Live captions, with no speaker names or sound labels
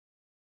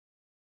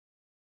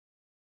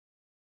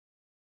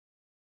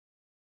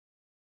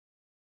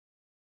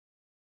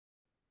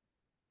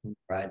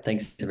Right,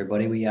 thanks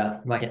everybody. We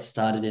might get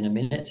started in a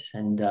minute,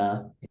 and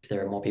if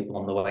there are more people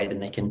on the way, then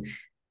they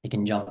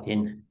can jump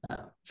in.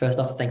 First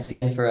off, thanks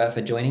again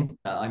for joining.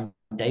 I'm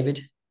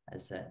David,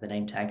 as the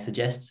name tag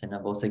suggests, and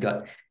I've also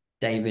got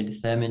David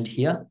Thurmond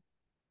here.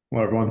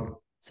 Hello, everyone.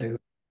 So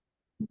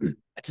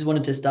I just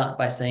wanted to start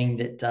by saying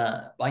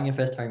that buying your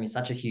first home is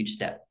such a huge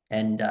step,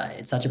 and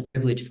it's such a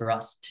privilege for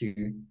us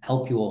to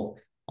help you all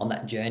on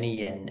that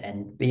journey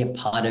and be a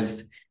part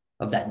of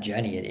that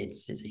journey.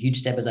 It's a huge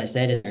step, as I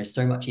said, and there's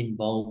so much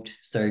involved.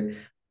 So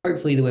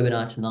hopefully the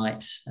webinar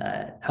tonight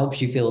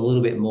helps you feel a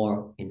little bit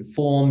more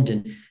informed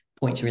and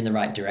points you in the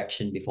right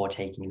direction before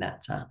taking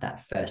that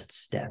first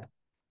step.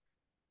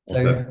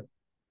 Well said.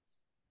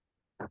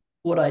 So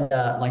what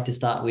I'd like to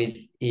start with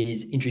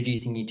is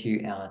introducing you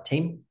to our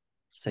team.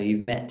 So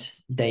you've met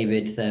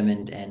David,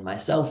 Thurmond, and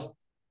myself.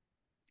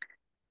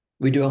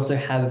 We do also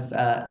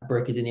have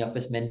brokers in the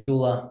office,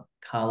 Mendula,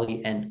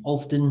 Carly, and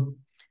Alston,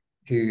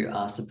 who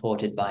are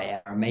supported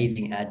by our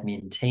amazing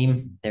admin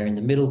team there in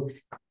the middle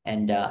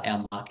and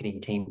our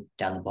marketing team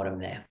down the bottom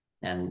there.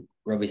 And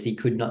we obviously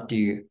could not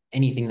do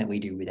anything that we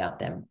do without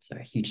them. So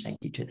a huge thank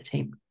you to the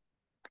team.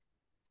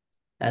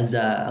 As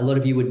a lot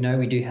of you would know,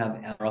 we do have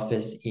our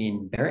office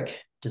in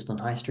Berwick, just on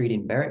High Street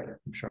in Berwick.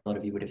 I'm sure a lot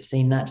of you would have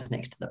seen that just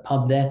next to the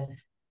pub there.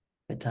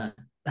 But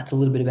that's a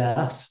little bit about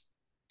us.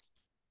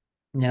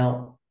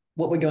 Now,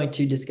 what we're going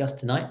to discuss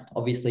tonight,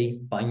 obviously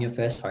buying your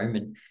first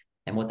home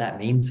and what that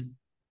means.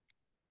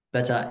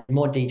 But in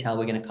more detail,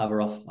 we're going to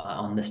cover off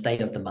on the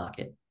state of the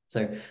market.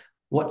 So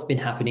what's been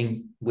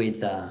happening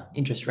with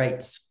interest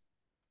rates,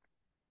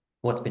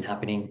 what's been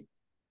happening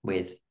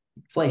with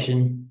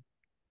inflation,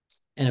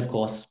 and of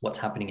course, what's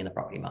happening in the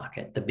property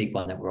market, the big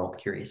one that we're all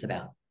curious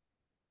about.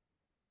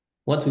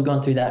 Once we've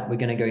gone through that, we're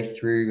going to go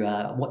through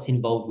what's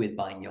involved with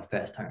buying your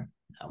first home,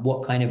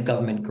 what kind of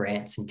government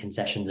grants and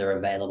concessions are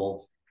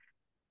available,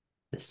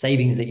 the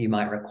savings that you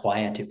might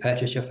require to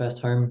purchase your first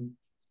home,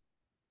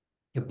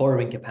 your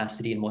borrowing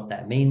capacity and what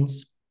that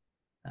means.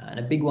 And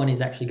a big one is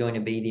actually going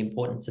to be the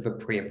importance of a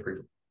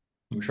pre-approval.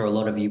 I'm sure a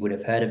lot of you would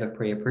have heard of a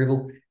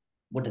pre-approval.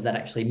 What does that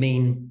actually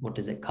mean? What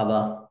does it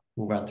cover?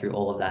 We'll run through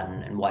all of that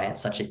and why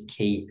it's such a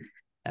key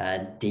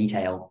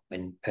detail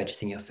when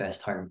purchasing your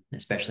first home,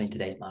 especially in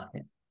today's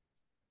market.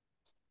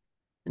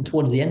 And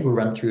towards the end, we'll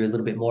run through a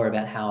little bit more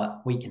about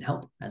how we can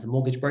help as a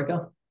mortgage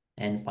broker.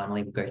 And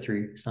finally, we'll go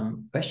through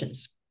some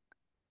questions.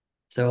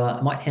 So I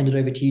might hand it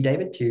over to you,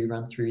 David, to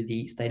run through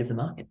the state of the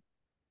market.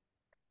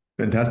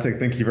 Fantastic.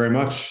 Thank you very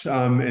much.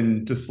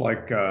 And just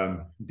like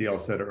DL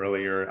said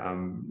earlier,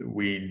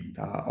 we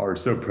are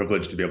so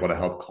privileged to be able to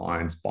help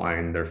clients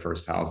buying their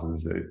first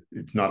houses.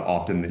 It's not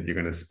often that you're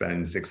going to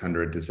spend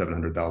 $600,000 to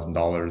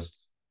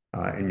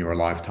 $700,000 in your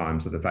lifetime.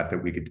 So the fact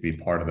that we get to be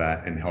part of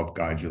that and help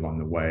guide you along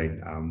the way,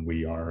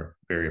 we are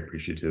very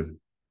appreciative.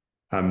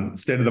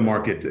 State of the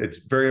market,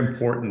 it's very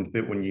important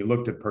that when you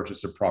look to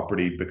purchase a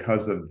property,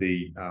 because of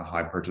the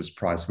high purchase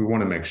price, we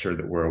want to make sure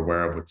that we're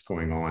aware of what's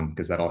going on,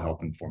 because that'll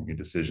help inform your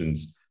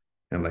decisions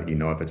and let you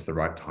know if it's the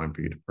right time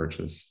for you to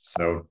purchase.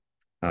 So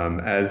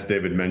as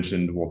David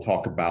mentioned, we'll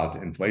talk about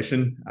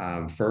inflation.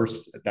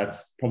 First,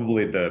 that's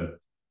probably the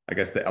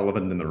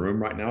elephant in the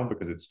room right now,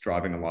 because it's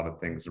driving a lot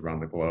of things around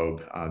the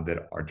globe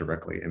that are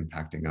directly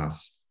impacting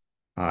us.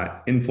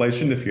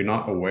 Inflation, if you're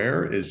not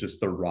aware, is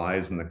just the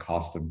rise in the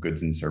cost of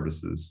goods and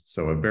services.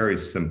 So a very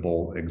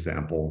simple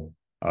example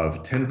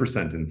of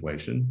 10%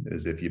 inflation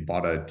is if you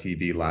bought a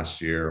TV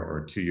last year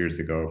or 2 years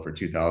ago for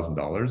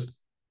 $2,000,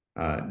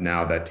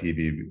 now that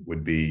TV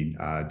would be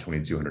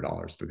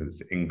 $2,200 because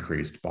it's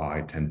increased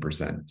by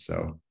 10%.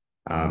 So,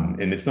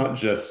 and it's not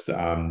just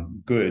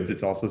goods,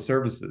 it's also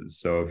services.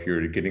 So if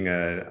you're getting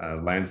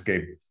a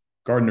landscape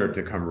gardener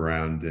to come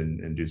around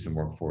and do some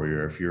work for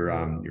you, if you're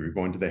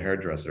going to the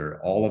hairdresser,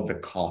 all of the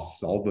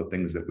costs, all the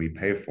things that we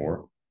pay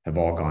for have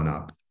all gone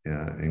up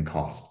in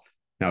cost.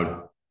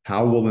 Now,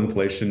 how will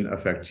inflation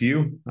affect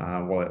you?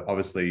 Well, it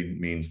obviously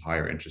means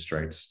higher interest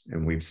rates,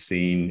 and we've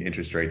seen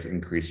interest rates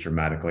increase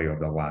dramatically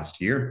over the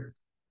last year.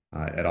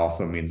 It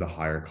also means a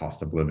higher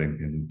cost of living,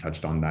 and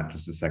touched on that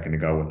just a second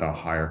ago with a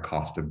higher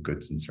cost of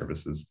goods and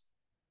services.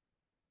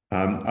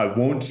 I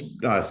won't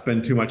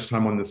spend too much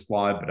time on this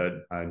slide, but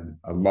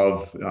I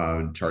love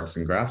charts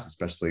and graphs,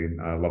 especially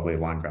lovely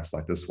line graphs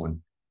like this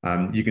one.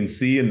 You can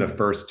see in the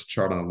first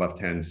chart on the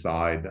left-hand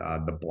side,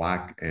 the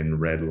black and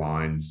red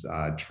lines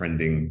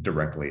trending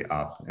directly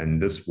up.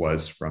 And this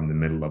was from the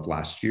middle of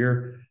last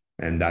year.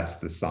 And that's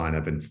the sign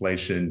of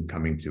inflation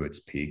coming to its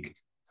peak.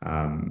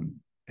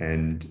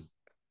 And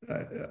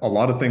a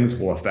lot of things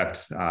will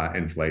affect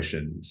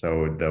inflation.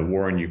 So the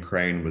war in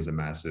Ukraine was a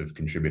massive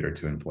contributor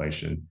to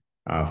inflation.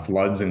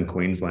 Floods in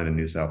Queensland and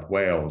New South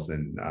Wales,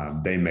 and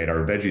they made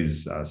our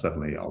veggies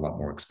suddenly a lot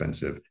more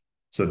expensive.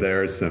 So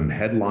there are some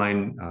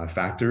headline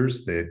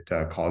factors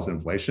that cause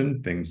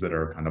inflation, things that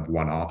are kind of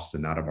one-offs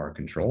and out of our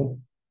control.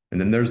 And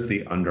then there's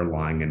the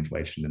underlying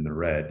inflation in the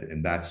red,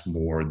 and that's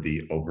more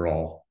the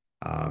overall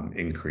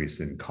increase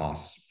in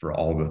costs for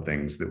all the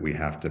things that we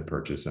have to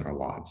purchase in our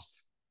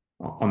lives.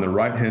 On the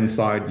right-hand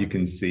side, you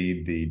can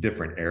see the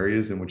different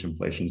areas in which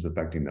inflation is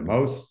affecting the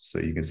most. So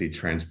you can see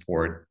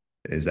transport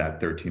is at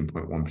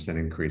 13.1%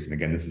 increase. And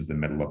again, this is the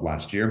middle of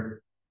last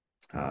year.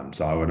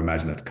 So I would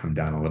imagine that's come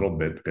down a little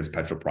bit because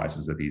petrol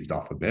prices have eased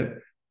off a bit,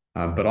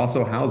 but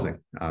also housing.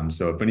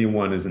 So if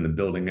anyone is in the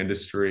building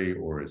industry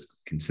or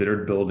is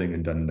considered building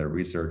and done their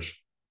research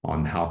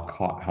on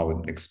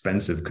how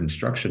expensive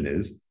construction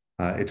is,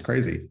 it's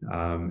crazy.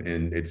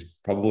 And it's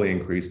probably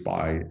increased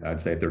by,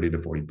 I'd say, 30 to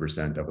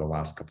 40% over the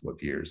last couple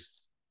of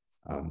years.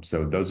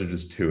 So those are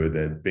just two of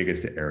the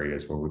biggest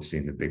areas where we've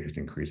seen the biggest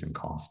increase in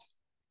cost.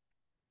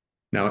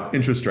 Now,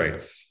 interest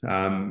rates. You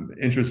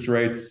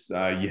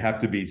have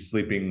to be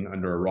sleeping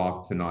under a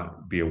rock to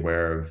not be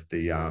aware of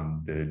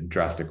the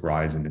drastic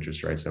rise in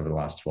interest rates over the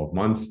last 12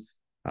 months.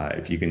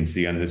 If you can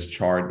see on this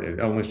chart,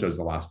 it only shows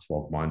the last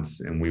 12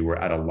 months, and we were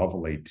at a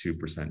lovely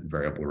 2%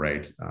 variable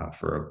rate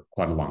for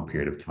quite a long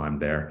period of time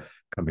there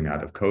coming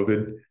out of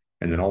COVID.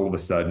 And then all of a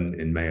sudden,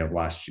 in May of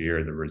last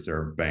year, the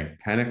Reserve Bank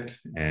panicked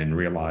and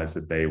realized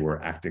that they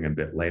were acting a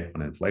bit late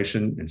on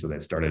inflation, and so they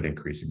started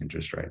increasing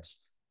interest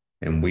rates.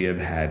 And we have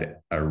had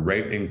a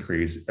rate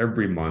increase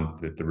every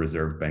month that the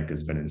Reserve Bank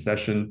has been in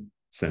session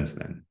since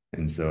then.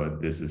 And so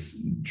this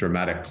is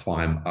dramatic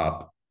climb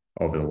up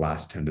over the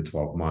last 10 to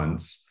 12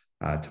 months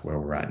to where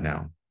we're at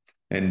now.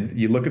 And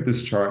you look at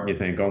this chart and you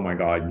think, oh my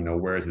God,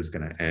 where is this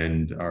going to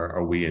end?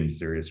 Are we in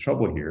serious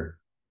trouble here?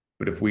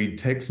 But if we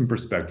take some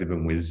perspective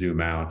and we zoom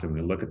out and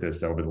we look at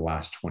this over the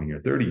last 20 or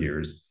 30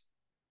 years,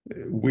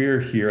 we're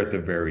here at the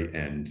very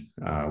end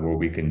where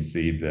we can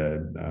see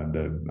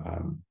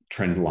the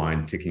trend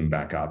line ticking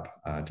back up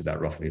to that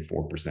roughly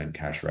 4%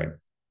 cash rate.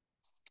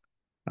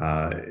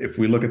 If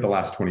we look at the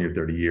last 20 or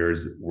 30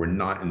 years, we're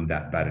not in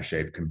that bad a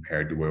shape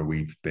compared to where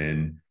we've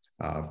been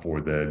for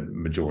the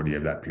majority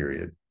of that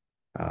period.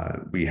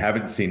 We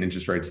haven't seen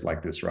interest rates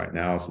like this right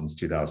now since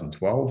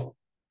 2012.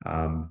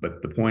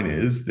 But the point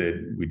is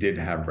that we did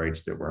have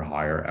rates that were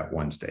higher at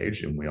one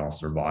stage, and we all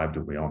survived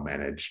and we all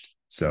managed.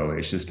 So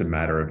it's just a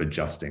matter of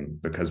adjusting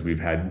because we've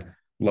had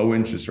low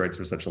interest rates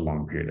for such a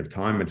long period of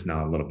time. It's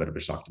now a little bit of a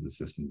shock to the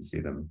system to see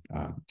them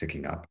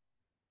ticking up.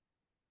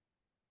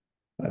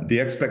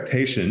 The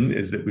expectation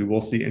is that we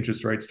will see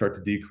interest rates start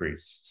to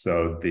decrease.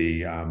 So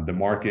the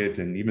market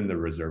and even the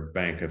Reserve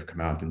Bank have come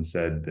out and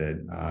said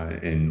that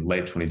in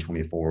late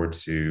 2024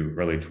 to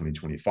early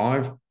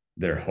 2025,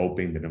 they're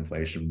hoping that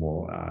inflation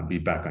will be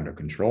back under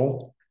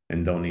control,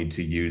 and they'll need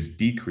to use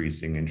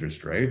decreasing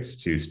interest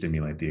rates to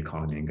stimulate the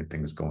economy and get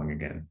things going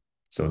again.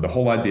 So the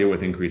whole idea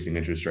with increasing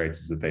interest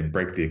rates is that they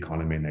break the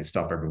economy and they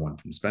stop everyone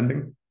from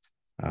spending.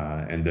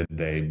 And then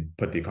they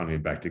put the economy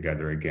back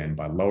together again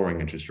by lowering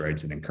interest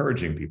rates and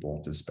encouraging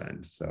people to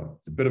spend. So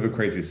it's a bit of a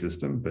crazy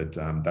system, but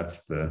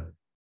that's the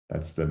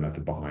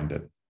method behind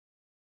it.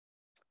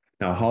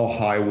 Now, how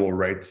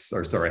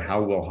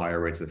will higher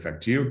rates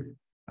affect you?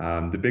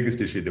 The biggest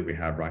issue that we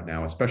have right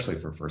now, especially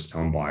for first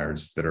home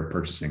buyers that are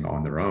purchasing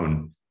on their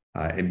own,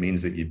 it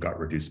means that you've got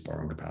reduced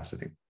borrowing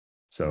capacity.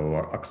 So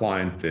a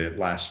client that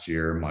last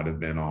year might have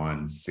been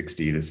on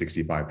 $60,000 to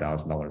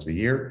 $65,000 a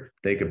year,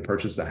 they could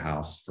purchase a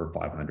house for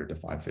 $500,000 to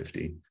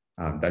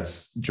 $550,000.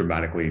 That's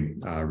dramatically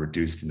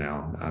reduced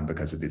now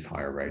because of these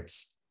higher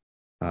rates.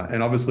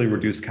 And obviously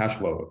reduced cash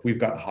flow. If we've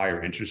got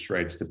higher interest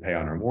rates to pay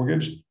on our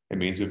mortgage, it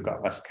means we've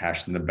got less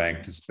cash in the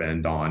bank to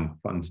spend on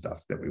fun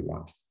stuff that we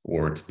want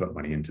or to put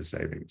money into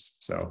savings.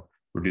 So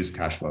reduced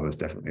cash flow is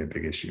definitely a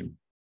big issue.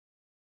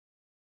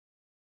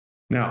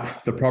 Now,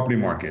 the property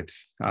market.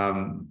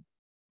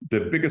 The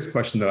biggest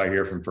question that I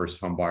hear from first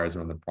home buyers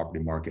on the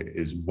property market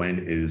is when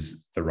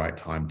is the right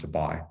time to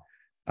buy?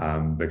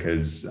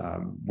 Because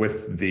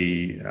with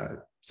the,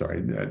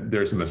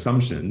 there's some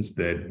assumptions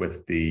that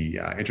with the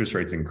interest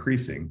rates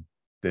increasing,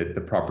 that the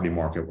property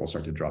market will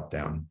start to drop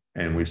down.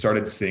 And we've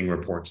started seeing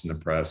reports in the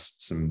press,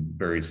 some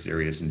very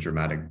serious and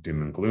dramatic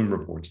doom and gloom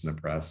reports in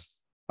the press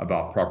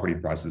about property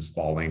prices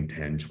falling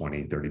 10,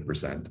 20,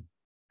 30%.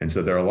 And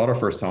so there are a lot of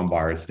first home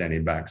buyers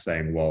standing back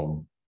saying,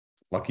 well,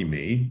 lucky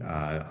me,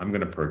 I'm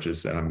going to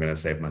purchase and I'm going to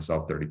save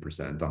myself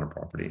 30% on a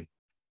property.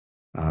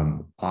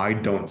 I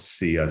don't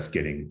see us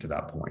getting to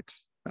that point,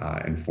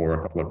 and for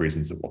a couple of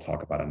reasons that we'll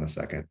talk about in a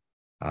second.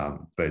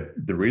 But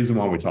the reason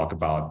why we talk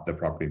about the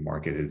property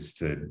market is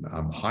to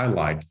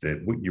highlight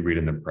that what you read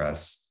in the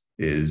press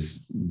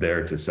is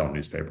there to sell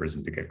newspapers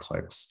and to get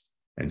clicks.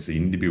 And so you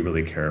need to be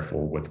really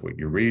careful with what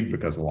you read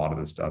because a lot of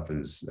this stuff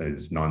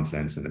is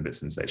nonsense and a bit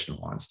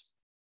sensationalized.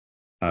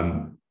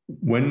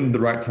 When is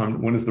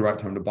the right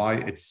time to buy?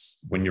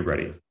 It's when you're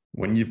ready,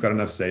 when you've got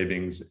enough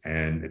savings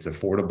and it's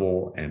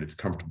affordable and it's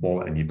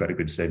comfortable and you've got a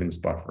good savings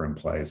buffer in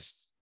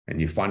place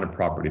and you find a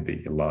property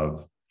that you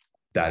love,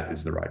 that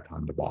is the right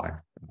time to buy.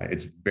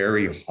 It's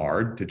very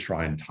hard to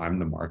try and time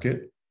the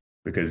market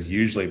because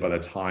usually by the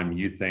time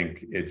you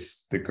think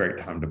it's the great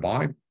time to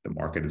buy, the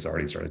market has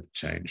already started to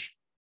change.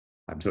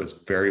 So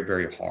it's very,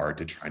 very hard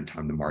to try and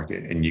time the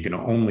market. And you can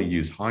only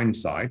use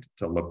hindsight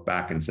to look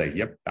back and say,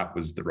 yep, that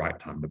was the right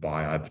time to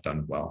buy. I've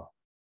done well.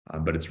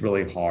 But it's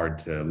really hard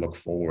to look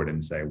forward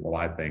and say, well,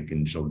 I think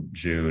in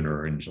June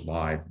or in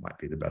July might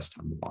be the best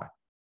time to buy.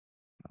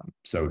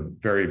 So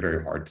very,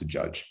 very hard to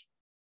judge.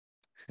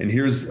 And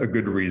here's a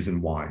good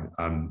reason why.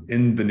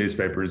 In the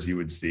newspapers, you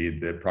would see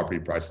that property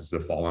prices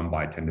have fallen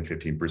by 10 to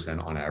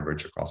 15% on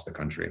average across the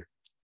country.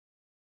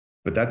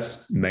 But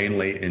that's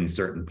mainly in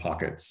certain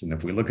pockets. And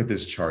if we look at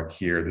this chart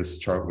here, this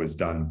chart was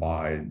done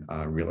by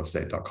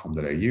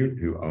realestate.com.au,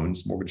 who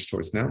owns Mortgage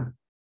Choice now.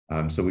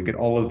 So we get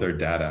all of their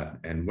data,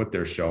 and what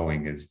they're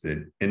showing is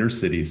that inner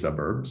city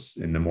suburbs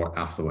in the more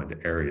affluent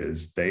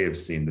areas, they have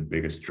seen the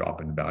biggest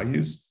drop in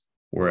values,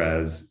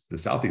 whereas the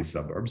southeast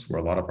suburbs, where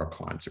a lot of our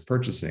clients are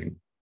purchasing,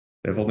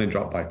 they've only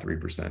dropped by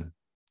 3%.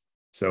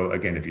 So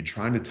again, if you're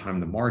trying to time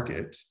the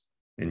market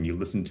and you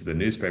listen to the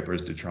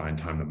newspapers to try and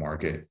time the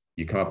market,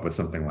 you come up with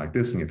something like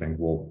this and you think,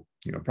 well,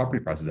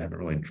 property prices haven't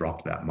really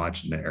dropped that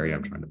much in the area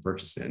I'm trying to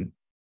purchase in.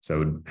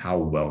 So how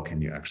well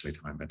can you actually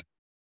time it?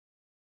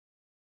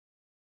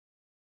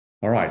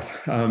 All right,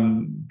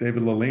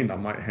 David Laline, I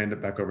might hand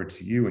it back over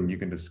to you and you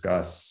can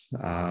discuss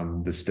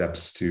the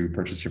steps to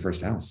purchase your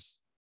first house.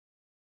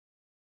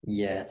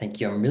 Yeah, thank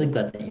you. I'm really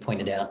glad that you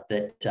pointed out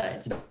that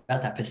it's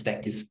about that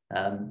perspective.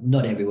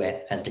 Not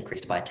everywhere has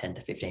decreased by 10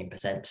 to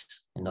 15%,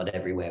 and not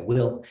everywhere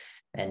will.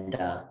 And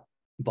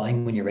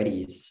buying when you're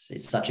ready is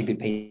such a good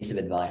piece of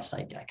advice.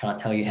 I can't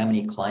tell you how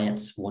many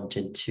clients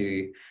wanted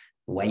to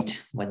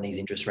wait when these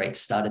interest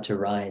rates started to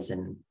rise,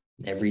 and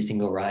every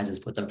single rise has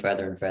put them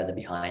further and further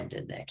behind,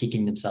 and they're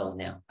kicking themselves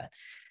now.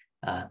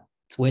 But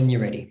it's when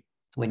you're ready.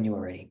 It's when you're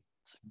ready.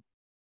 So,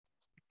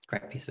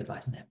 great piece of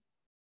advice there.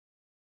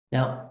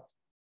 Now,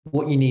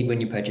 what you need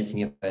when you're purchasing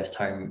your first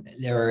home,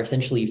 there are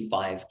essentially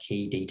 5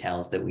 key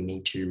details that we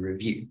need to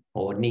review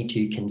or need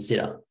to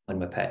consider when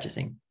we're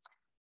purchasing.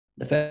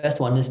 The first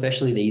one,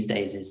 especially these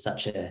days, is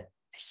such a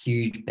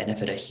huge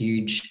benefit, a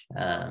huge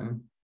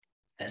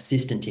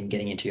assistant in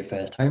getting into your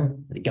first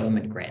home, the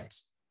government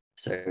grants.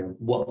 So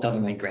what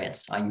government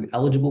grants are you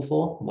eligible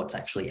for? What's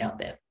actually out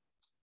there?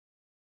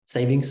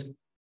 Savings.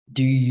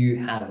 Do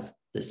you have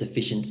the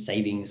sufficient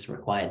savings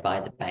required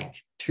by the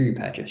bank to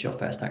purchase your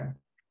first home?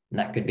 And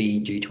that could be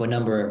due to a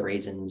number of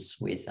reasons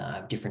with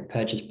different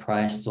purchase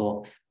price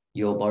or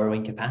your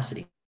borrowing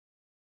capacity.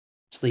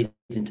 Which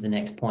leads into the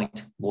next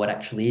point. What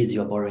actually is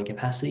your borrowing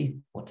capacity?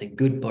 What's a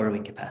good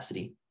borrowing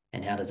capacity?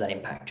 And how does that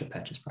impact your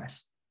purchase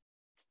price?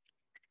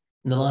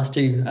 And the last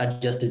 2 are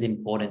just as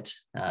important.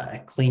 A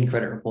clean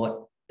credit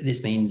report.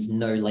 This means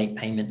no late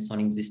payments on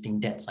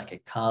existing debts like a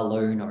car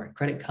loan or a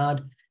credit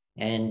card.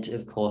 And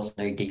of course,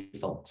 no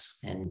defaults.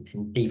 And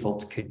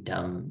defaults could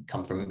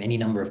come from any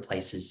number of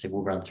places. So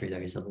we'll run through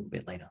those a little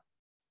bit later.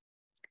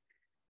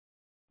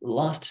 The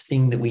last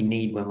thing that we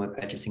need when we're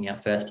purchasing our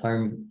first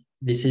home,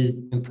 this is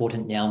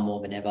important now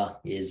more than ever,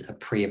 is a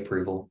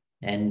pre-approval.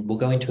 And we'll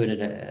go into it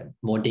in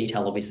more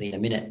detail, obviously, in a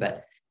minute,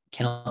 but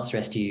cannot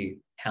stress to you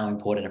how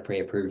important a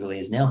pre-approval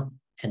is now.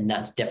 And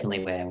that's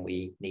definitely where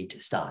we need to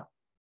start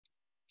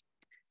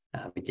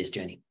with this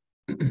journey.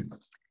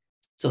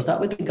 So I'll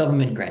start with the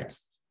government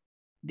grants.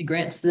 The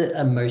grants that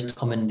are most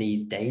common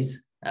these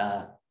days,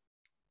 well,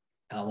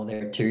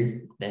 there are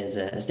 2. There's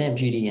a stamp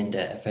duty and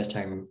a first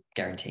home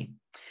guarantee.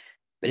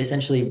 But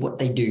essentially what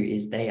they do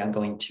is they are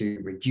going to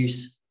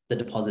reduce the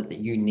deposit that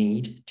you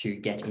need to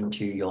get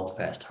into your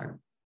first home.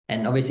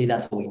 And obviously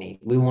that's what we need.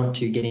 We want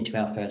to get into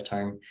our first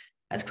home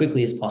as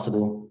quickly as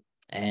possible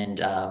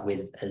and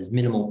with as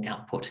minimal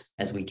output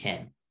as we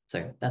can.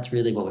 So that's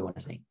really what we want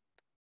to see.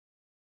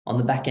 On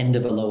the back end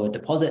of a lower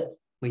deposit,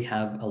 we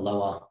have a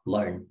lower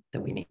loan that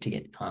we need to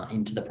get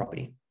into the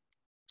property.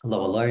 A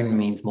lower loan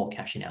means more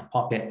cash in our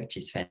pocket, which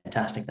is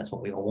fantastic. That's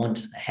what we all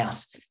want. A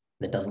house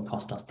that doesn't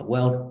cost us the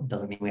world. It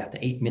doesn't mean we have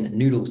to eat minute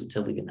noodles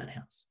to live in that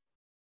house.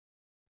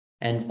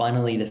 And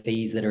finally, the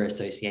fees that are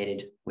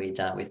associated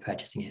with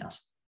purchasing a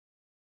house.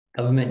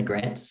 Government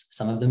grants,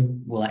 some of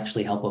them will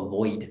actually help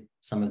avoid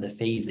some of the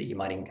fees that you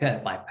might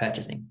incur by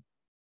purchasing.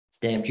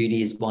 Stamp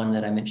duty is one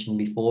that I mentioned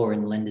before,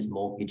 and lender's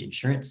mortgage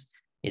insurance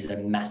is a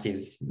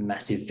massive,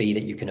 massive fee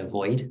that you can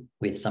avoid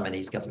with some of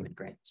these government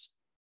grants.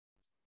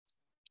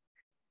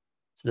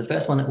 So the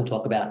first one that we'll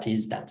talk about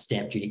is that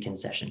stamp duty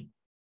concession.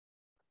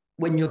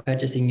 When you're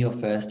purchasing your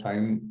first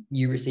home,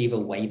 you receive a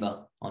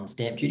waiver on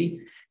stamp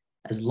duty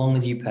as long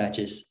as you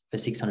purchase for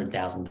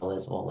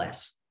 $600,000 or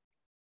less.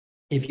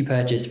 If you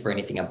purchase for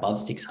anything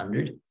above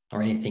 600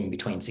 or anything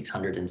between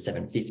 600 and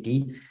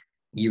 750,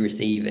 you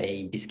receive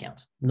a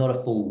discount, not a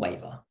full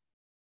waiver.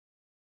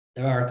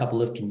 There are a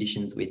couple of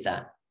conditions with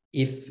that.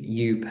 If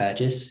you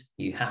purchase,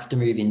 you have to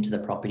move into the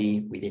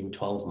property within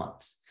 12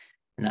 months.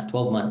 And that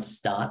 12 months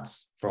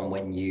starts from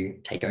when you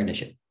take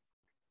ownership.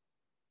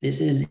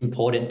 This is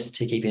important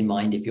to keep in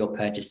mind if you're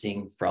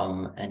purchasing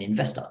from an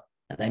investor.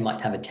 They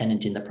might have a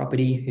tenant in the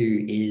property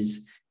who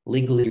is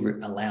legally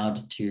allowed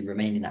to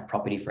remain in that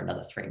property for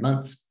another 3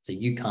 months, so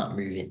you can't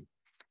move in.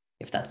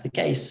 If that's the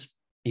case,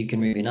 you can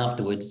move in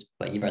afterwards,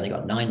 but you've only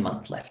got 9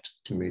 months left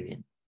to move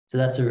in. So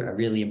that's a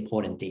really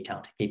important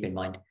detail to keep in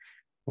mind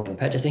when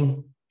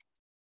purchasing.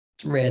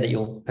 It's rare that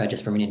you'll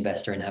purchase from an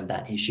investor and have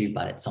that issue,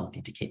 but it's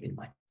something to keep in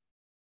mind.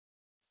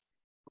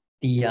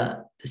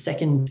 The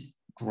second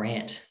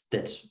grant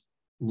that's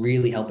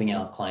really helping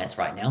our clients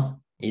right now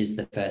is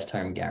the First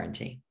Home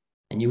Guarantee.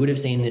 And you would have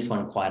seen this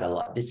one quite a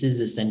lot. This is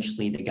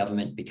essentially the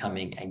government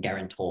becoming a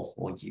guarantor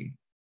for you.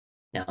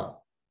 Now,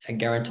 a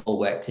guarantor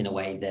works in a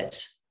way that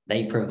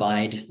they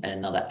provide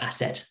another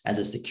asset as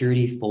a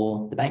security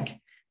for the bank,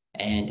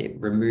 and it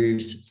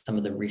removes some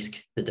of the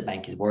risk that the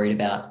bank is worried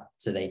about.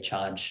 So they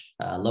charge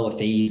lower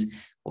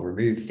fees or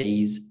remove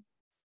fees,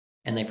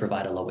 and they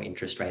provide a lower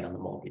interest rate on the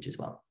mortgage as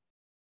well.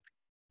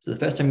 So the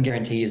First Home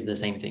Guarantee is the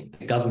same thing.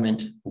 The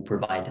government will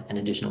provide an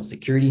additional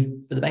security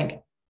for the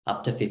bank,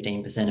 up to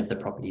 15% of the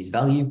property's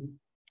value.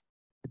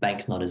 The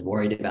bank's not as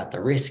worried about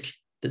the risk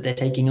that they're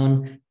taking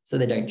on, so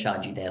they don't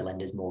charge you their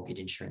lender's mortgage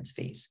insurance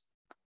fees.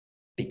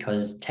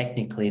 Because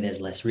technically there's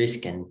less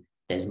risk and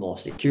there's more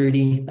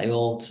security, they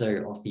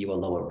also offer you a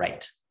lower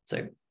rate.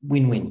 So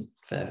win-win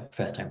for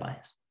first home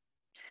buyers.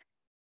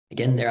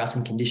 Again, there are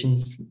some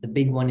conditions. The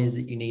big one is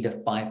that you need a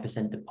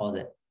 5%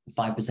 deposit,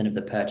 5% of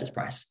the purchase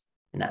price.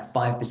 And that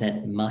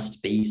 5%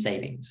 must be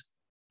savings.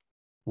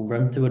 We'll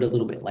run through it a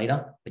little bit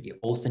later, but you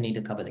also need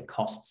to cover the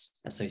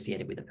costs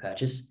associated with the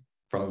purchase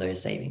from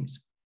those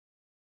savings.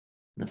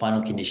 And the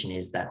final condition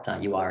is that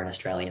you are an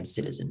Australian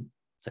citizen,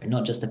 so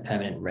not just a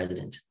permanent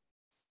resident.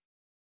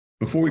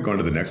 Before we go on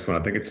to the next one,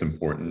 I think it's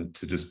important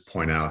to just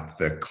point out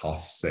the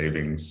cost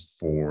savings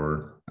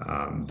for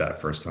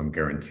that first home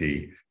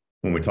guarantee.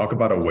 When we talk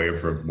about a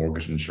waiver of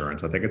mortgage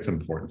insurance, I think it's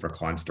important for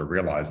clients to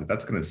realize that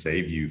that's going to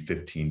save you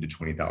 $15,000 to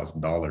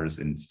 $20,000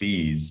 in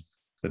fees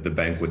that the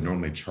bank would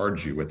normally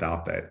charge you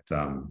without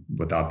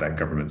that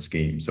government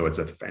scheme. So it's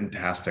a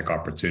fantastic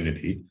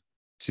opportunity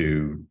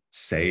to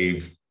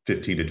save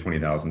 $15,000 to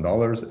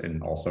 $20,000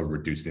 and also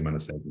reduce the amount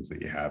of savings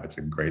that you have. It's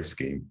a great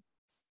scheme.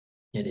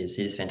 It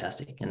is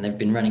fantastic. And they've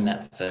been running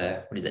that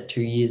for,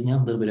 2 years now,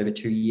 a little bit over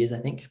 2 years, I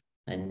think.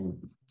 And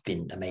it's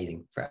been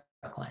amazing for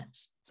our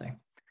clients. So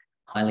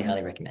highly,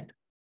 highly recommend.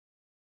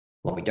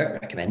 What we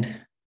don't recommend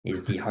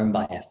is the Home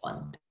Buyer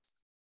Fund.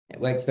 It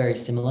works very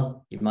similar.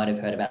 You might have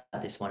heard about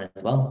this one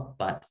as well,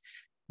 but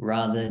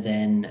rather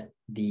than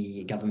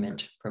the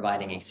government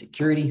providing a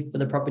security for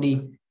the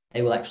property,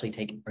 they will actually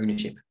take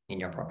ownership in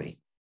your property.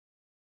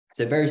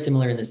 So very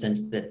similar in the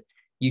sense that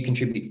you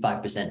contribute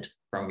 5%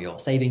 from your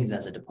savings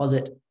as a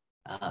deposit,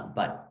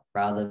 but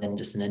rather than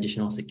just an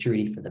additional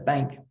security for the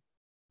bank,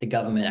 the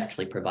government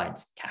actually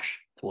provides cash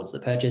towards the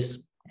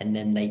purchase, and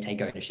then they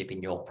take ownership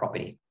in your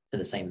property to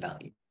the same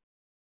value.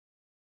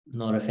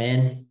 Not a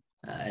fan.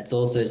 It's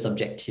also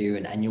subject to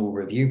an annual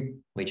review,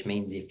 which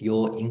means if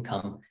your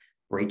income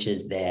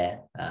reaches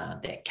their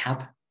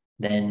cap,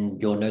 then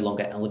you're no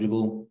longer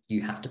eligible.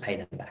 You have to pay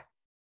them back.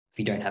 If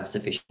you don't have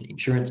sufficient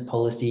insurance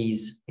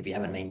policies, if you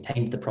haven't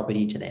maintained the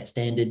property to their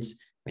standards,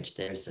 which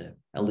there's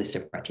a list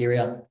of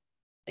criteria,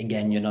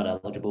 again, you're not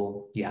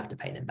eligible. You have to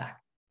pay them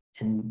back.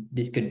 And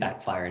this could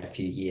backfire in a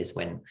few years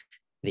when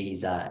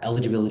these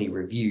eligibility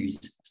reviews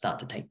start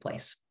to take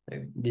place. So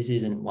this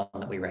isn't one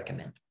that we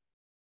recommend.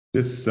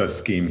 This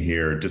scheme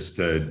here, just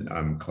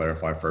to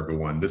clarify for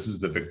everyone, this is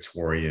the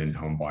Victorian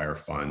Home Buyer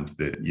Fund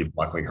that you've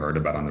likely heard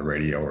about on the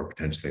radio or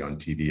potentially on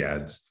TV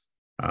ads.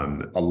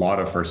 A lot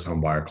of first home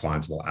buyer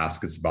clients will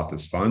ask us about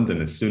this fund.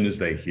 And as soon as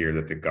they hear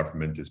that the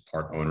government is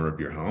part owner of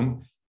your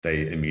home,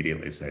 they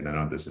immediately say,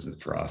 no, this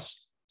isn't for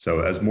us.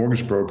 So as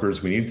mortgage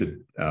brokers, we need to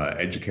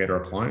educate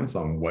our clients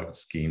on what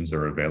schemes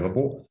are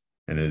available.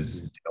 And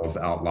as Dale's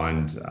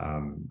outlined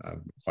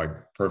quite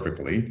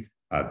perfectly,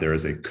 there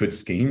is a CUD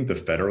scheme, the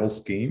federal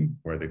scheme,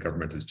 where the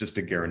government is just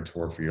a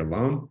guarantor for your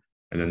loan.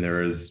 And then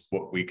there is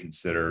what we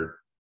consider,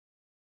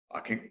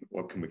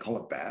 what can we call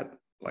it, bad?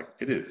 Like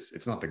it is.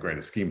 It's not the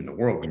greatest scheme in the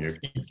world when you're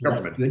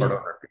government part owner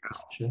of your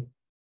house. Sure.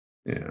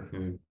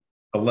 Yeah.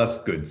 A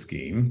less good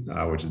scheme,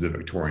 which is the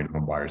Victorian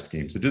home buyer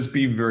scheme. So just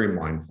be very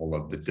mindful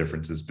of the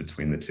differences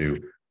between the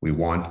two. We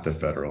want the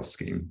federal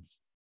scheme.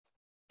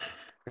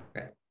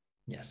 Okay.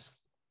 Yes.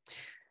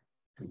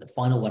 And the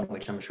final one,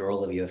 which I'm sure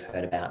all of you have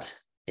heard about,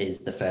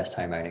 is the first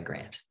homeowner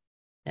grant.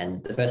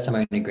 And the first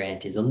homeowner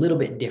grant is a little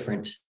bit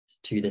different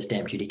to the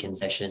stamp duty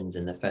concessions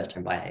and the first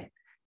home buyer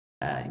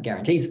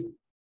guarantees,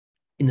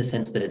 in the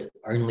sense that it's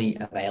only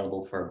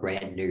available for a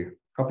brand new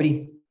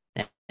property,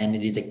 and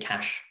it is a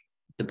cash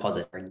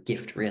deposit or a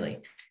gift, really.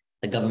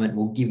 The government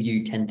will give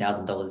you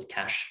 $10,000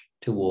 cash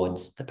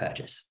towards the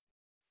purchase.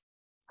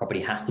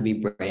 Property has to be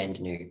brand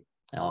new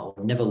or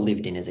never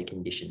lived in as a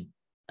condition.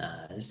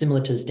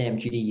 Similar to stamp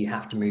duty, you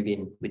have to move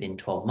in within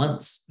 12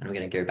 months, and we're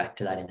going to go back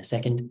to that in a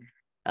second.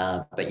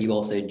 But you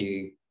also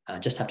do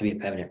just have to be a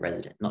permanent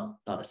resident, not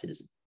a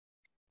citizen.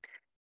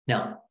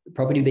 Now,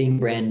 property being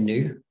brand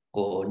new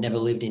or never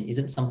lived in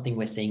isn't something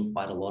we're seeing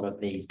quite a lot of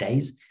these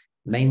days,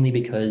 mainly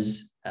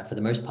because for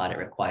the most part, it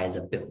requires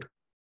a build.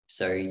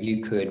 So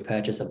you could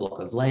purchase a block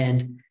of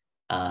land,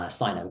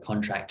 sign a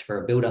contract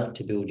for a builder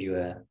to build you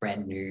a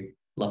brand new,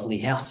 lovely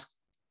house,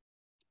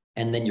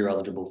 and then you're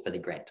eligible for the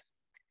grant.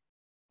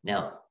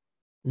 Now,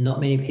 not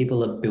many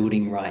people are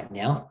building right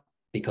now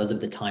because of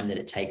the time that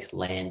it takes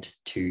land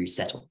to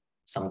settle.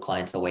 Some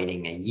clients are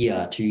waiting a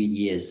year, 2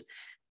 years,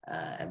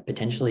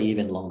 potentially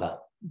even longer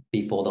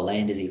before the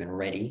land is even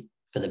ready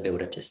for the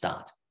builder to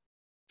start.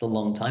 It's a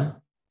long time.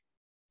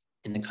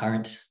 In the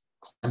current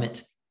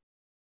climate,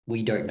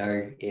 we don't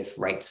know if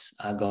rates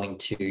are going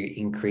to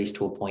increase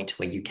to a point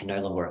where you can no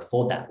longer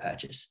afford that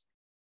purchase,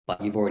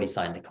 but you've already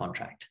signed the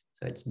contract.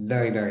 So it's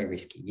very, very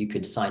risky. You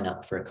could sign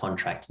up for a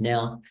contract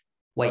now,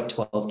 wait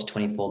 12 to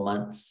 24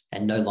 months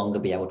and no longer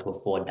be able to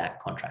afford that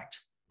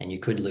contract, and you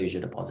could lose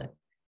your deposit.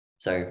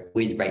 So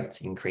with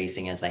rates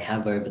increasing as they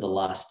have over the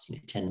last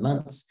 10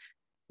 months,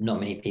 not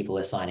many people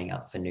are signing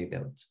up for new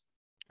builds.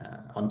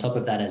 On top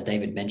of that, as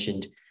David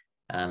mentioned,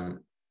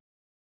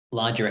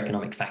 larger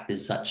economic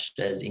factors such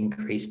as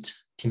increased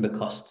timber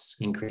costs,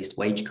 increased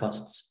wage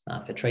costs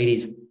for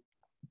tradies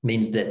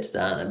means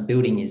that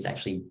building is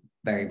actually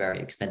very, very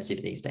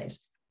expensive these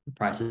days. The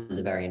prices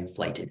are very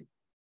inflated.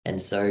 And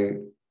so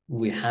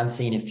we have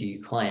seen a few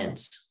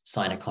clients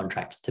sign a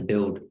contract to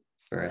build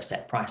for a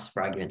set price,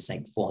 for argument's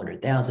sake,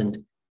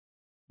 400,000.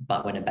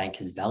 But when a bank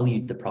has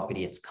valued the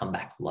property, it's come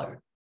back low.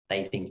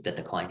 They think that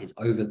the client is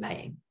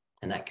overpaying,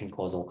 and that can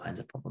cause all kinds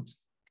of problems.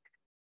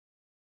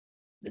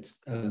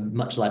 It's a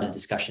much lighter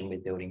discussion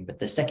with building, but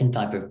the second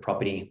type of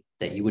property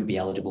that you would be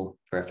eligible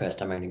for a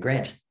first-time owner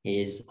grant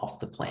is off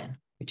the plan,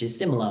 which is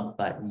similar,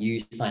 but you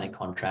sign a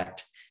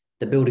contract,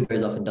 the builder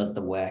goes off and does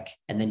the work,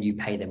 and then you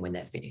pay them when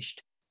they're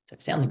finished. So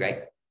it sounds great,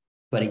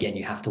 but again,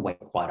 you have to wait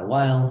quite a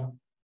while.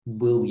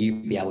 Will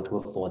you be able to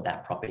afford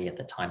that property at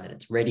the time that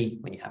it's ready,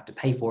 when you have to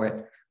pay for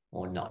it,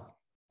 or not?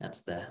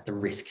 That's the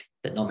risk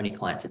that not many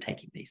clients are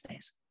taking these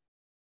days.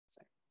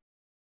 So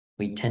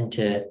we tend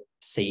to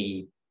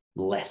see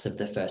less of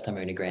the first-time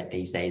owner grant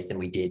these days than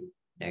we did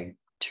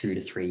 2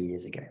 to 3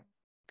 years ago.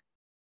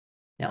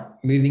 Now,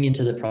 moving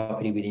into the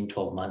property within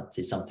 12 months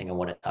is something I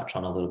want to touch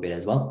on a little bit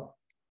as well.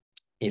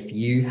 If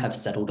you have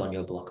settled on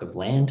your block of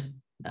land,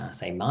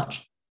 say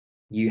March,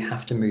 you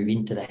have to move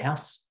into the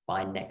house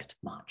by next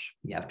March.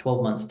 You have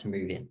 12 months to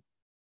move in,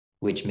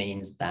 which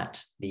means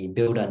that the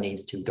builder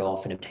needs to go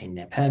off and obtain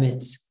their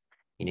permits.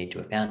 You need to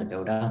have found a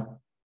builder,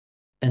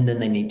 and then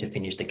they need to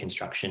finish the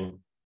construction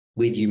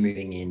with you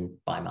moving in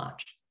by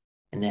March.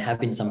 And there have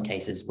been some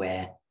cases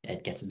where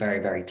it gets very,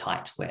 very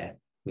tight, where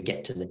we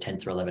get to the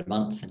 10th or 11th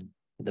month and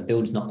the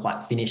build's not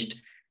quite finished.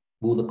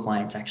 Will the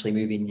clients actually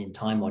move in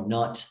time or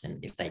not?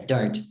 And if they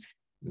don't,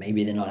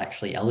 maybe they're not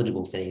actually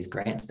eligible for these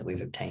grants that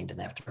we've obtained and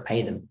they have to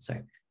repay them. So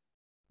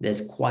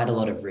there's quite a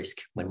lot of risk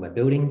when we're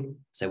building.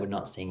 So we're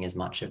not seeing as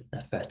much of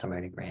the first-time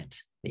owner grant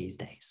these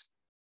days.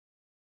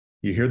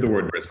 You hear the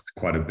word risk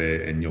quite a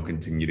bit, and you'll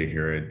continue to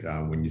hear it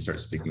when you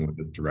start speaking with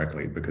us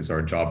directly, because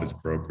our job as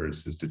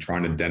brokers is to try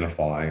and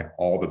identify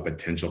all the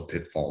potential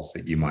pitfalls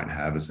that you might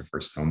have as a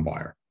first home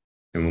buyer.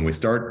 And when we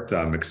start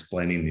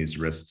explaining these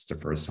risks to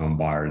first home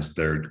buyers,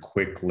 they're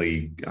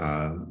quickly,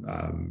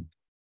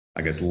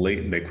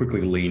 they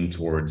quickly lean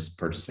towards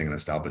purchasing an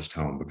established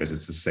home because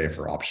it's a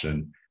safer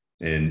option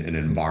in an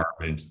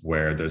environment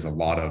where there's a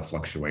lot of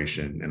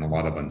fluctuation and a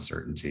lot of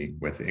uncertainty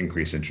with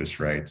increased interest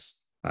rates,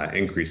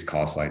 increased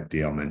costs like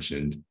DL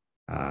mentioned,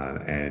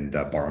 and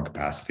borrowing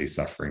capacity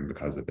suffering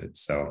because of it.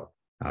 So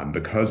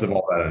because of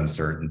all that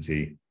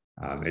uncertainty,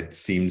 it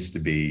seems to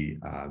be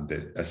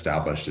that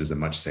established is a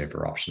much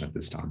safer option at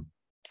this time.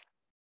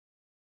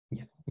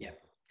 Yeah.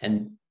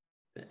 And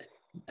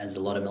as a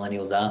lot of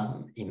millennials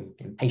are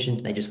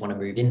impatient, they just want to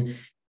move in.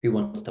 Who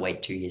wants to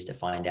wait 2 years to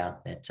find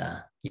out that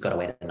you've got to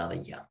wait another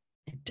year?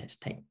 It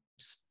just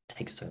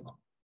takes so long.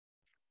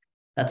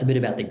 That's a bit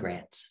about the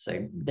grants.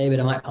 So David,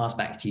 I might pass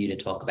back to you to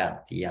talk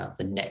about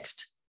the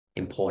next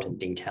important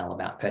detail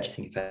about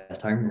purchasing your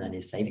first home, and that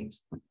is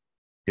savings.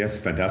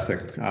 Yes,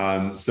 fantastic.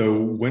 So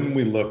when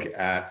we look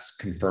at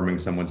confirming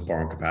someone's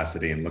borrowing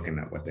capacity and looking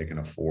at what they can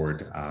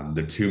afford,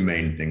 the two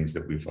main things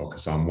that we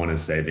focus on, one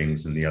is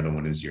savings and the other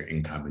one is your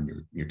income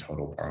and your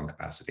total borrowing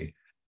capacity.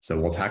 So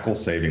we'll tackle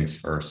savings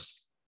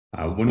first.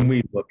 When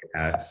we look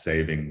at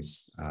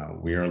savings,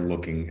 we are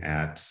looking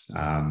at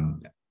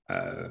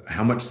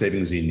how much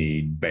savings you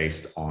need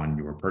based on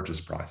your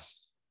purchase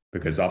price,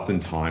 because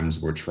oftentimes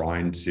we're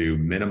trying to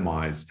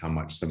minimize how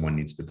much someone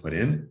needs to put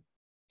in.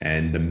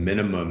 And the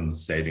minimum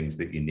savings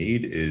that you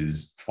need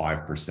is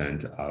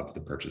 5% of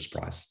the purchase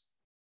price.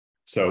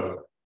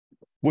 So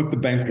what the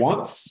bank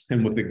wants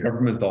and what the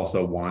government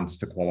also wants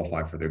to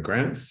qualify for their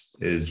grants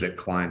is that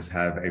clients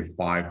have a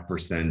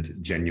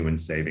 5% genuine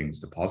savings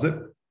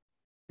deposit.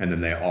 And then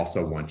they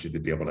also want you to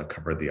be able to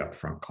cover the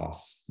upfront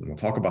costs. And we'll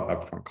talk about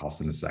upfront costs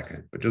in a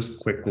second, but just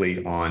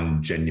quickly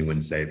on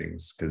genuine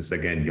savings, because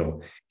again,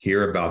 you'll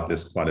hear about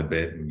this quite a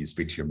bit when you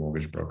speak to your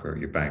mortgage broker or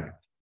your bank.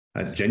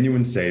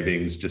 Genuine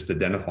savings just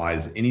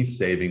identifies any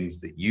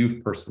savings that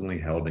you've personally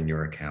held in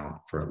your account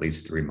for at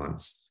least 3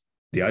 months.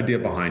 The idea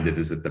behind it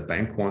is that the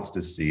bank wants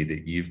to see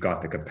that you've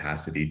got the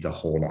capacity to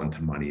hold on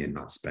to money and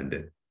not spend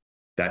it.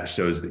 That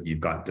shows that you've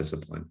got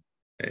discipline.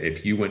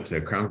 If you went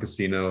to Crown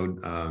Casino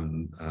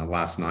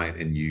last night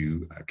and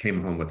you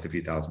came home with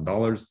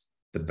 $50,000,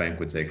 the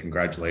bank would say,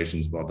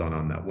 congratulations, well done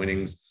on that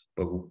winnings,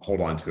 but hold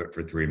on to it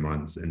for 3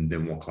 months and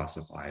then we'll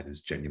classify it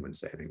as genuine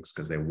savings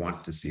because they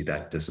want to see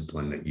that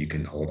discipline that you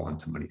can hold on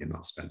to money and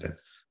not spend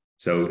it.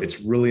 So it's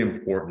really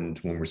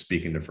important when we're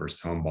speaking to first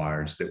home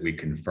buyers that we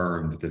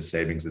confirm that the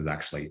savings is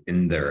actually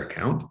in their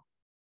account,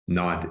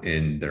 not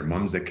in their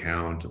mom's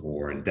account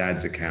or in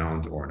dad's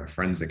account or in a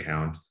friend's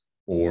account,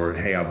 or,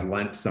 hey, I've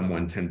lent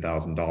someone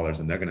 $10,000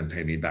 and they're going to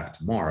pay me back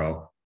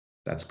tomorrow.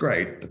 That's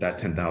great, but that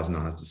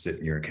 $10,000 has to sit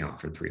in your account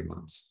for 3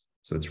 months.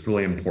 So it's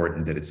really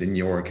important that it's in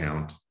your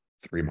account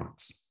 3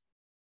 months.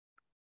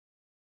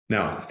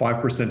 Now,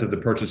 5% of the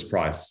purchase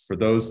price. For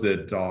those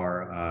that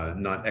are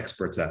not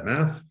experts at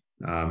math,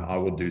 I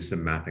will do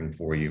some mathing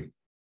for you.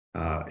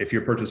 If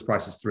your purchase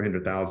price is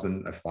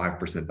 $300,000, a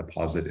 5%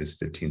 deposit is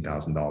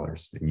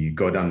 $15,000. And you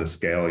go down the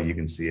scale, you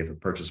can see if a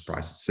purchase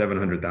price is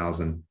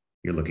 $700,000,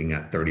 you're looking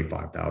at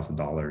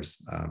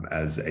 $35,000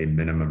 as a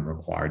minimum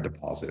required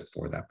deposit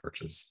for that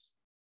purchase.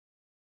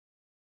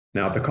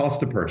 Now, the cost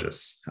to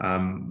purchase.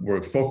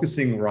 We're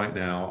focusing right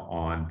now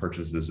on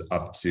purchases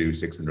up to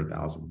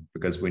 $600,000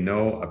 because we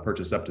know a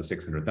purchase up to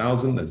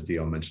 $600,000, as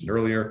DL mentioned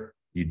earlier,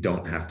 you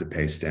don't have to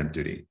pay stamp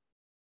duty.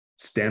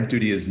 Stamp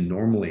duty is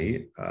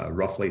normally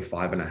roughly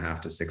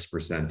 5.5% to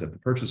 6% of the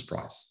purchase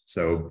price.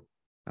 So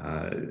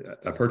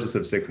a purchase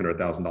of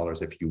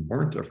 $600,000, if you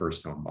weren't a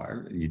first home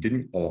buyer and you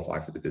didn't qualify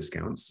for the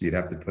discounts, you'd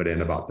have to put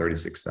in about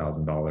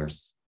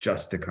 $36,000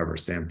 just to cover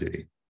stamp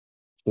duty,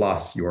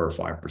 plus your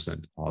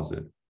 5%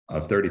 deposit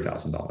of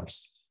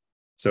 $30,000.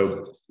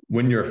 So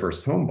when you're a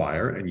first home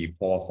buyer and you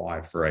qualify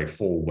for a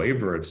full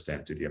waiver of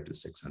stamp duty up to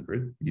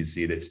 $600,000, you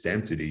see that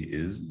stamp duty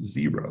is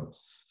 0.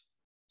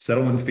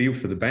 Settlement fee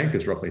for the bank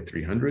is roughly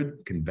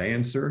 $300,000.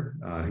 Conveyancer,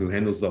 who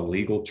handles the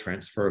legal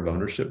transfer of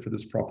ownership for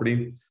this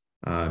property,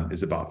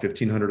 is about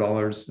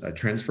 $1,500.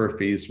 Transfer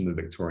fees from the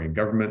Victorian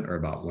government are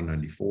about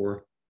 $194,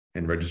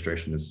 and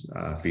registration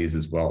fees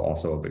as well,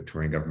 also a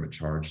Victorian government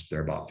charge. They're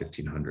about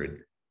 $1,500.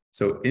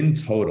 So in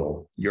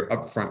total, your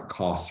upfront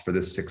cost for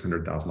this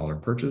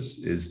 $600,000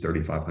 purchase is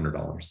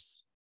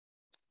 $3,500.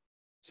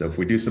 So if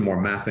we do some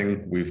more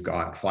mathing, we've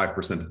got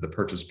 5% of the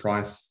purchase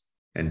price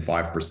and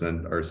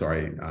 5%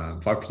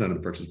 of the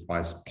purchase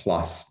price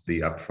plus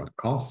the upfront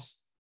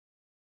costs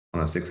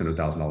on a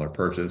 $600,000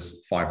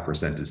 purchase.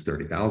 5% is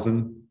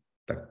 $30,000.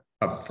 The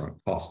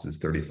upfront cost is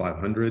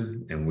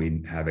 $3,500, and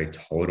we have a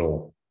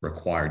total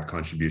required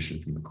contribution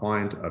from the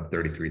client of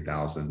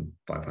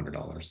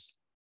 $33,500.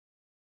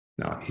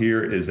 Now,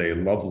 here is a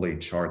lovely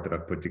chart that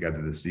I've put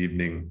together this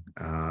evening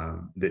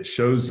that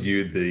shows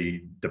you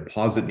the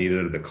deposit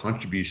needed or the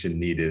contribution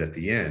needed at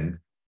the end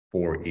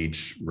for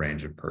each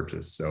range of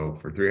purchase. So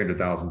for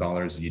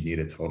 $300,000, you'd need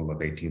a total of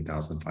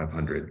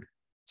 $18,500.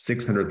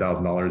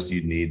 $600,000,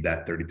 you'd need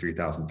that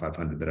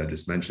 $33,500 that I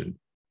just mentioned.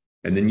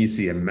 And then you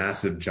see a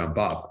massive jump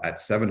up at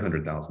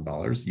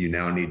 $700,000. You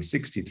now need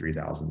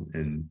 $63,000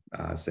 in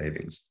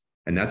savings.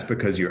 And that's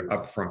because your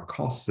upfront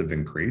costs have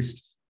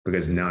increased,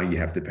 because now you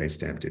have to pay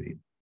stamp duty.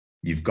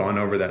 You've gone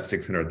over that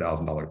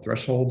 $600,000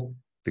 threshold.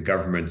 The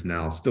government's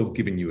now still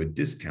giving you a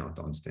discount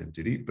on stamp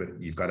duty, but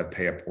you've got to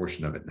pay a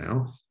portion of it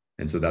now.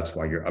 And so that's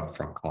why your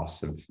upfront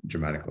costs have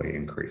dramatically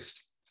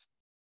increased.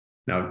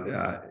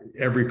 Now,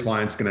 every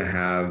client's going to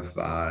have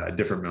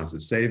different amounts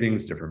of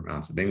savings, different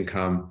amounts of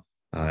income.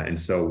 And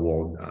so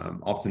we'll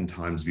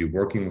oftentimes be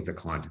working with the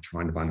client to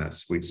try and find that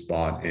sweet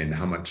spot in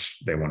how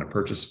much they want to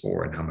purchase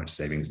for and how much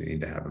savings they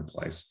need to have in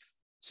place.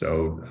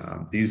 So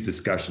these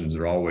discussions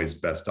are always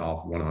best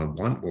off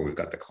one-on-one, where we've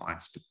got the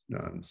client's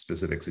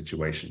specific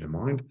situation in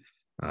mind,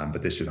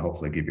 but this should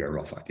hopefully give you a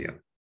rough idea.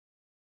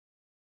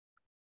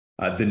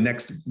 The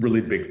next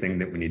really big thing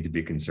that we need to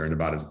be concerned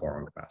about is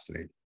borrowing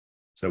capacity.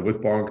 So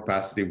with borrowing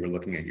capacity, we're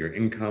looking at your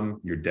income,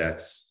 your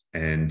debts,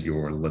 and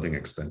your living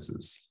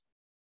expenses.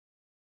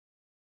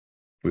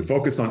 If we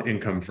focus on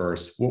income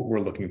first, what we're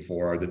looking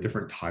for are the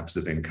different types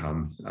of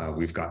income.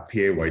 We've got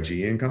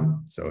PAYG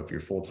income. So if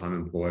you're full-time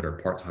employed or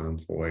part-time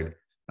employed,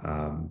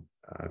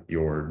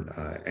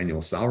 your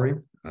annual salary,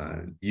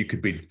 you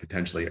could be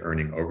potentially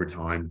earning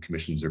overtime,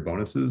 commissions, or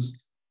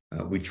bonuses.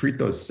 We treat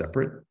those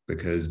separate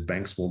because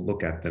banks will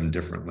look at them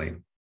differently.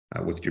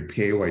 With your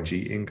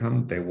PAYG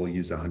income, they will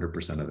use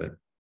 100% of it.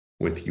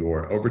 With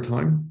your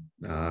overtime,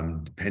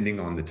 depending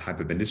on the type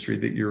of industry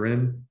that you're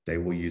in, they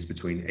will use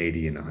between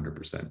 80 and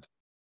 100%.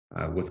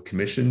 With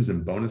commissions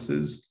and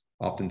bonuses,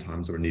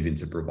 oftentimes we're needing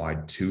to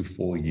provide 2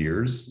 full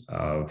years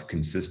of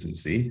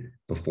consistency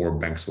before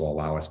banks will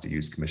allow us to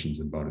use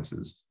commissions and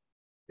bonuses.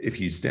 If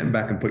you stand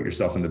back and put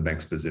yourself in the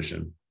bank's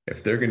position,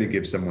 if they're going to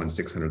give someone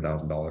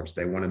 $600,000,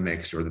 they want to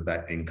make sure that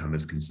that income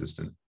is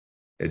consistent.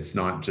 It's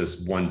not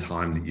just one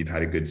time that you've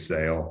had a good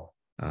sale,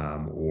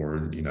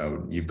 or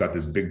you've got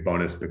this big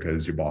bonus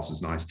because your boss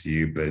was nice to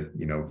you, but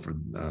for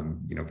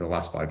the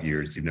last 5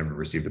 years you've never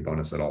received a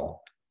bonus at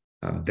all.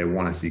 They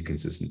want to see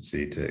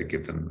consistency to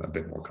give them a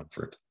bit more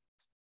comfort.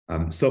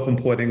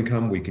 Self-employed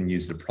income, we can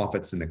use the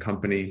profits in the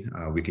company.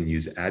 We can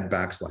use add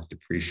backs like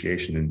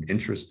depreciation and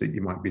interest that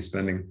you might be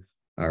spending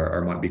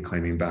or might be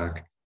claiming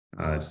back.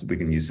 So we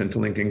can use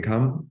Centrelink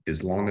income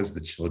as long as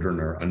the children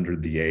are under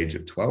the age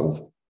of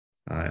 12.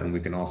 And we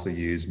can also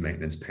use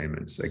maintenance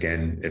payments.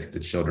 Again, if the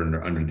children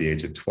are under the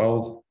age of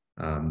 12,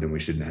 then we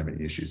shouldn't have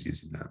any issues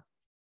using that.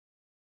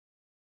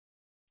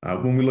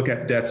 When we look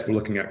at debts, we're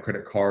looking at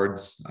credit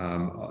cards.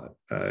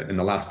 In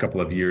the last couple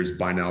of years,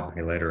 buy now,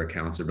 pay later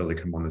accounts have really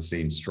come on the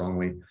scene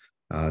strongly.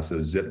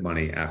 So Zip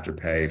Money,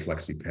 Afterpay,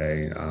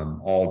 FlexiPay,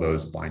 all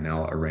those buy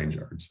now,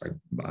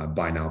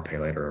 pay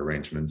later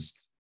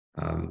arrangements.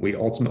 We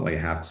ultimately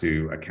have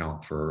to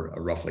account for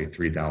a roughly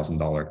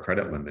 $3,000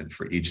 credit limit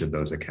for each of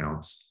those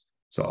accounts.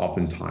 So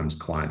oftentimes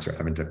clients are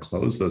having to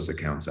close those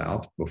accounts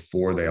out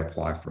before they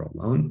apply for a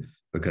loan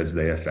because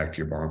they affect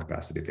your borrowing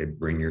capacity. They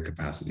bring your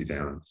capacity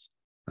down.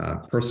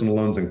 Personal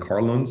loans and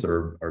car loans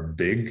are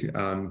big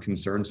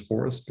concerns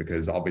for us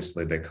because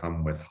obviously they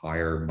come with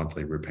higher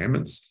monthly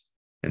repayments,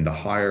 and the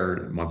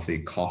higher monthly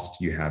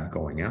cost you have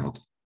going out,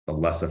 the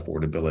less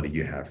affordability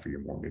you have for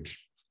your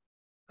mortgage.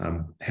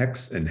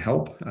 HECS and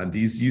HELP,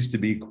 these used to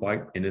be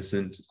quite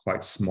innocent,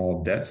 quite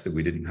small debts that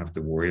we didn't have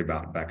to worry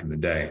about back in the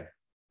day.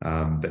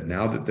 But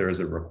now that there is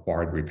a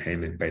required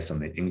repayment based on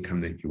the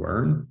income that you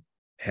earn,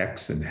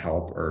 HECS and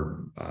HELP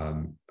are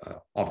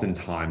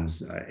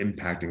oftentimes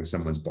impacting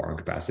someone's borrowing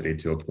capacity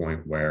to a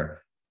point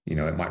where, you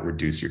know, it might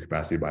reduce your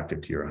capacity by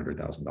 $50,000 or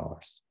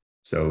 $100,000.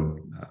 So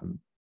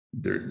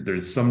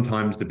there's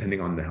sometimes,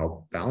 depending on the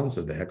HELP balance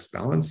or the HECS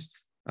balance,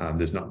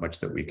 there's not much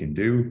that we can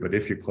do. But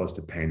if you're close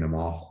to paying them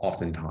off,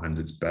 oftentimes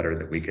it's better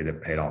that we get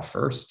it paid off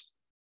first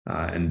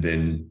and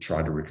then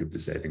try to recoup the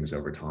savings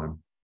over time.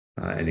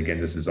 And again,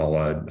 this is all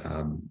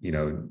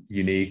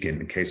unique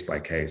and case by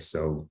case.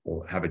 So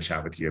we'll have a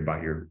chat with you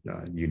about your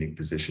unique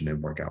position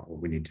and work out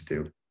what we need to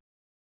do.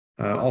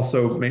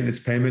 Also, maintenance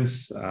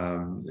payments.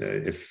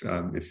 If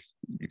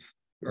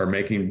you are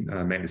making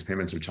maintenance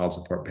payments or child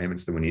support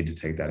payments, then we need to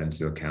take that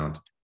into account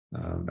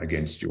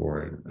against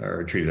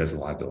or treat it as a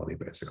liability,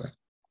 basically.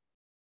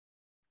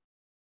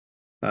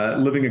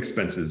 Living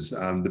expenses.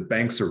 The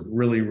banks are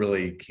really,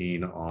 really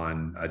keen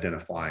on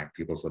identifying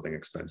people's living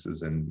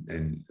expenses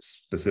and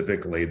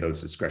specifically those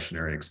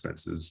discretionary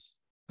expenses.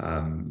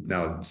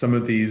 Now, some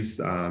of these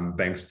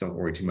banks don't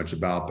worry too much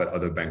about, but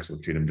other banks will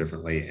treat them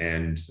differently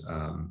and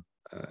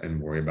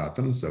worry about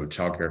them. So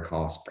childcare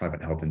costs,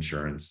 private health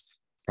insurance,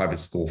 private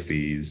school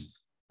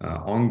fees,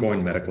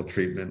 ongoing medical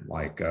treatment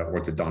like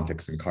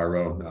orthodontics and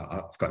chiro.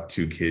 I've got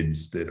 2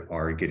 kids that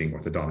are getting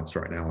orthodontics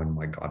right now, and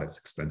my God, it's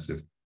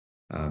expensive.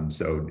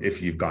 So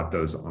if you've got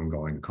those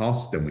ongoing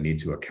costs, then we need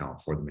to account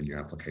for them in your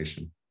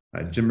application.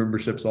 Gym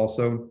memberships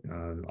also,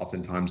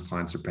 oftentimes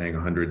clients are paying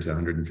 $100 to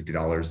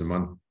 $150 a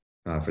month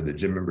for the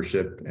gym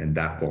membership, and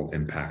that will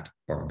impact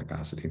borrowing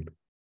capacity.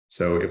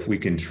 So if we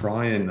can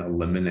try and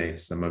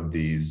eliminate some of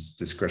these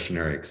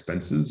discretionary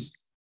expenses,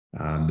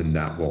 then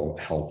that will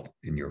help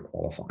in your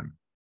qualifying.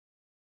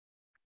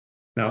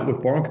 Now,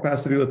 with borrowing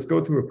capacity, let's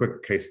go through a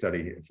quick case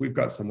study. If we've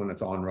got someone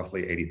that's on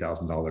roughly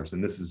 $80,000,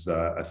 and this is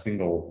a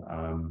single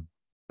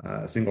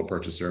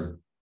purchaser,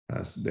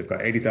 so they've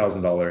got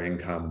 $80,000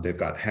 income, they've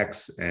got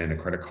HECS and a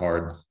credit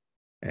card,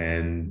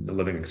 and the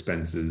living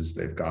expenses,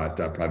 they've got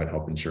private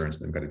health insurance,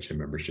 they've got a gym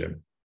membership.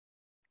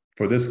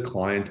 For this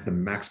client, the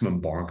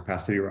maximum borrowing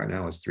capacity right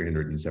now is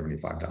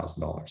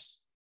 $375,000.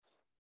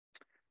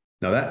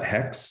 Now that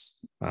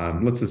HECS,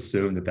 let's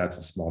assume that that's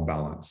a small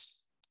balance.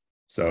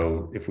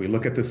 So if we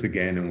look at this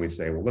again and we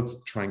say, well,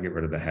 let's try and get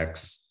rid of the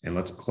HECS and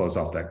let's close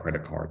off that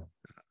credit card.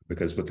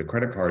 Because with the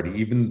credit card,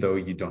 even though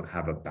you don't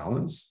have a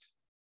balance,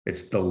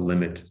 it's the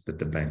limit that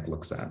the bank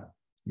looks at.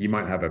 You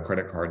might have a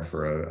credit card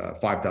for a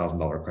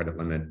 $5,000 credit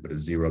limit, but a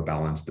zero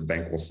balance. The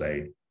bank will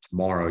say,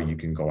 tomorrow you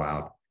can go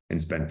out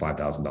and spend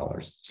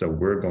 $5,000. So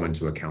we're going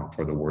to account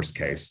for the worst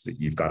case that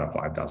you've got a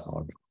 $5,000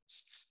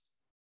 balance.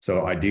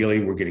 So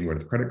ideally, we're getting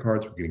rid of credit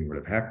cards, we're getting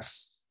rid of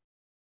HECS.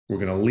 We're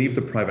going to leave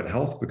the private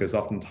health because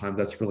oftentimes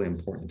that's really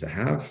important to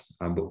have,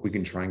 but we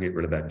can try and get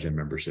rid of that gym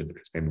membership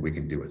because maybe we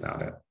can do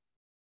without it.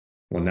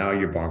 Well, now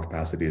your borrowing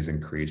capacity is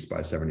increased by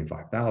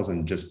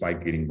 $75,000 just by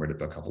getting rid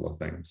of a couple of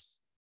things.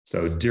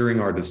 So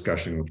during our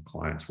discussion with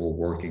clients, we're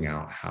working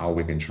out how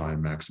we can try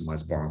and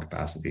maximize borrowing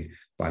capacity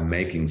by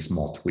making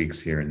small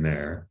tweaks here and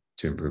there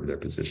to improve their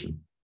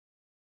position.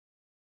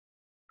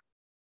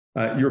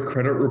 Your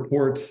credit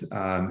report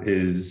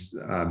is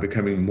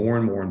becoming more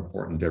and more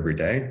important every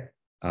day.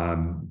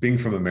 Being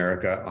from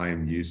America, I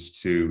am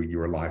used to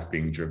your life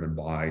being driven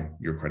by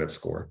your credit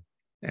score.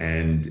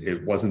 And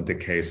it wasn't the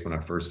case when I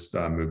first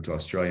moved to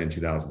Australia in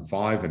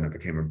 2005 and I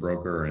became a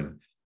broker, and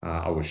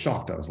I was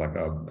shocked. I was like,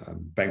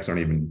 banks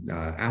aren't even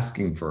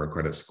asking for a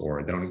credit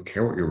score. They don't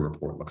care what your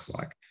report looks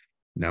like.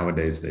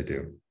 Nowadays, they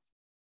do.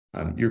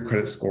 Your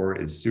credit score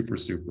is super,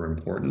 super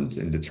important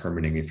in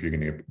determining if you're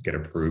going to get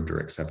approved or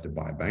accepted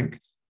by a bank.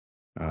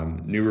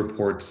 New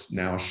reports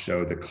now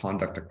show the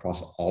conduct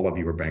across all of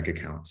your bank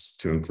accounts,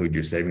 to include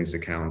your savings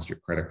accounts, your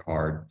credit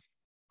card,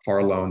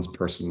 car loans,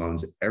 personal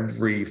loans,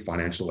 every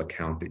financial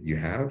account that you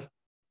have.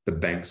 The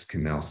banks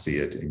can now see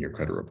it in your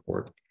credit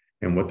report.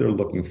 And what they're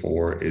looking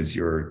for is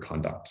your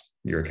conduct,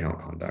 your account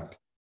conduct.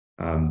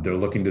 They're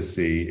looking to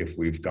see if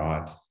we've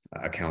got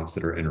accounts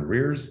that are in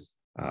arrears,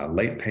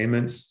 late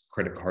payments,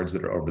 credit cards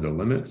that are over their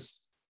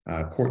limits,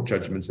 court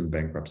judgments and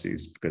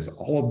bankruptcies, because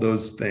all of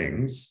those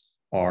things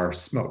are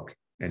smoke.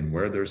 And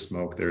where there's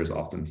smoke, there is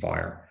often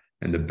fire.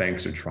 And the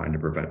banks are trying to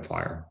prevent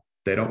fire.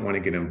 They don't want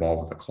to get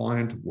involved with a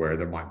client where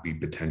there might be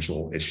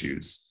potential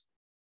issues,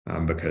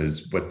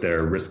 because what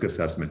their risk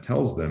assessment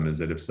tells them is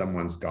that if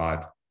someone's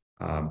got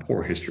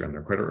poor history on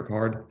their credit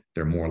card,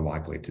 they're more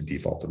likely to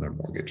default on their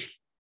mortgage.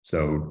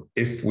 So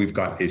if we've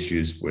got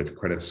issues with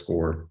credit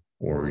score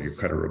or your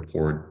credit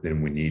report,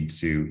 then we need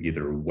to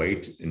either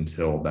wait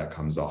until that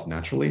comes off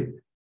naturally.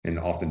 And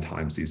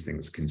oftentimes these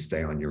things can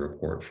stay on your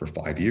report for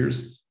 5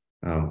 years,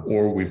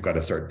 or we've got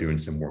to start doing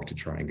some work to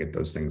try and get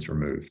those things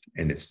removed.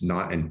 And it's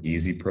not an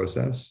easy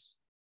process.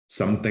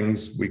 Some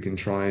things we can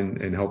try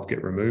and help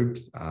get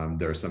removed.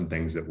 There are some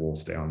things that will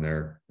stay on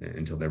there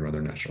until they run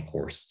their natural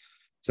course.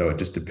 So it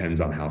just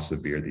depends on how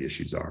severe the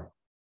issues are.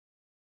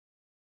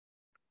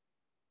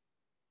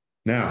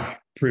 Now,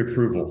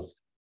 pre-approval.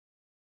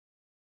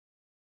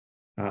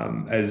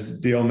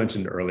 As DL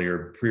mentioned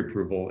earlier,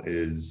 pre-approval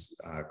is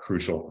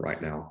crucial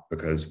right now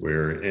because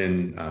we're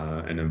in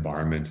an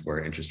environment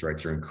where interest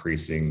rates are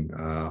increasing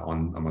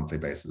on a monthly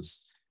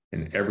basis.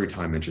 And every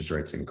time interest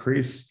rates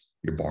increase,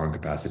 your borrowing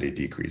capacity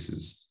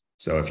decreases.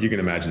 So if you can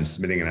imagine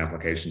submitting an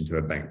application to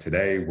a bank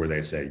today where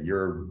they say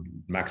your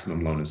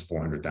maximum loan is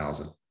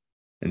 $400,000,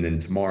 and then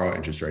tomorrow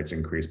interest rates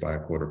increase by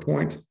 1/4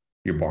 point,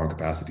 your borrowing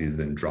capacity is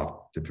then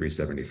dropped to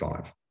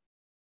 $375.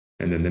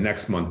 And then the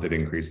next month it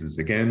increases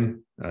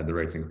again, the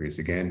rates increase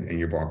again, and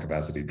your borrowing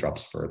capacity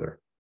drops further.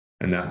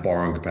 And that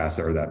borrowing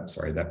capacity, or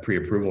that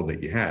pre-approval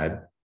that you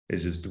had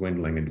is just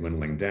dwindling and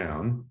dwindling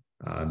down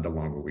the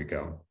longer we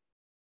go.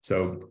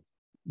 So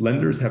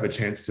lenders have a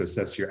chance to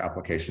assess your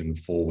application in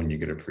full when you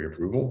get a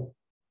pre-approval.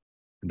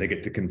 And they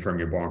get to confirm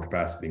your borrowing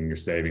capacity and your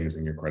savings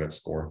and your credit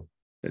score.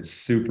 It's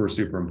super,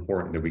 super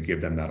important that we give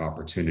them that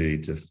opportunity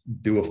to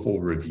do a full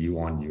review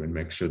on you and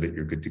make sure that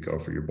you're good to go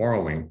for your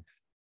borrowing.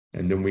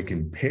 And then we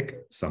can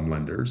pick some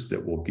lenders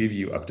that will give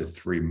you up to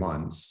 3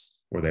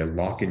 months where they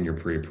lock in your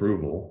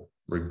pre-approval,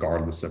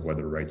 regardless of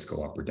whether rates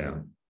go up or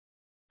down.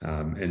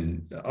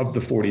 And of the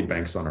 40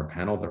 banks on our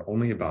panel, there are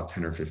only about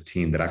 10 or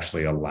 15 that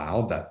actually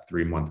allow that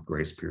 3-month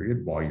grace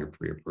period while you're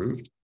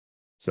pre-approved.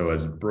 So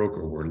as a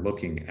broker, we're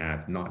looking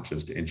at not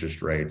just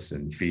interest rates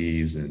and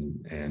fees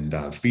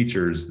and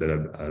features that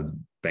a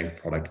bank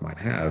product might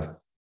have,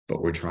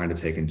 but we're trying to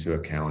take into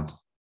account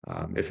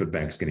if a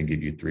bank's going to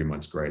give you 3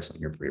 months grace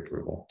on your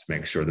pre-approval to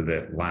make sure that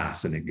it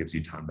lasts and it gives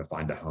you time to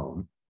find a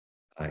home,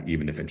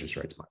 even if interest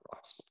rates might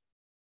rise.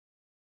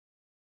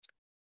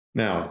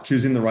 Now,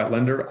 choosing the right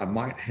lender, I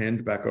might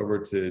hand back over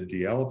to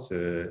DL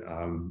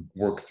to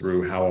work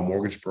through how a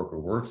mortgage broker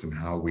works and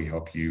how we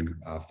help you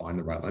find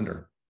the right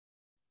lender.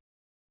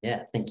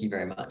 Yeah, thank you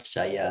very much.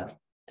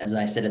 As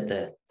I said at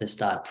the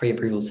start,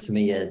 pre-approvals for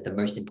me are the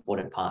most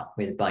important part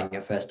with buying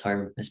your first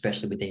home,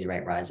 especially with these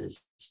rate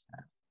rises.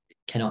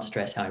 Cannot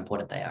stress how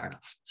important they are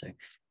enough. So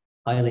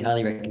highly,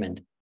 highly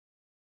recommend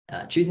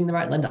choosing the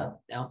right lender.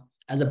 Now,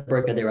 as a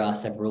broker, there are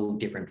several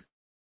different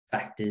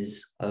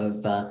factors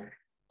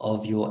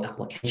of your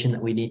application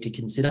that we need to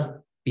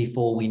consider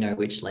before we know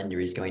which lender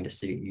is going to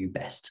suit you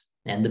best.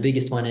 And the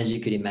biggest one, as you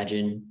could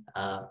imagine,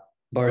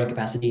 borrowing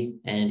capacity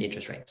and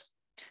interest rates.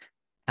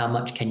 How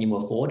much can you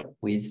afford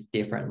with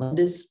different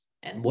lenders,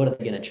 and what are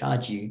they going to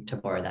charge you to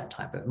borrow that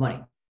type of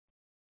money?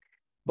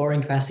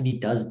 Borrowing capacity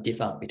does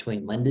differ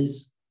between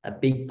lenders. A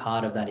big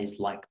part of that is,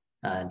 like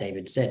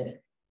David said,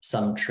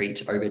 some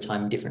treat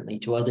overtime differently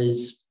to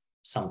others.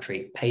 Some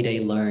treat payday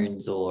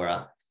loans or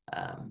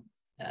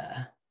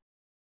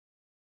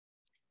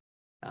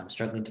I'm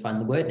struggling to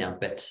find the word now,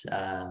 but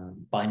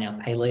buy now,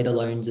 pay later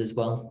loans as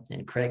well.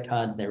 And credit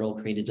cards, they're all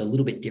treated a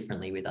little bit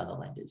differently with other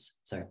lenders.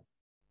 So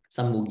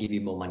some will give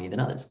you more money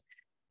than others.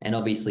 And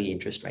obviously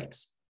interest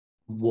rates.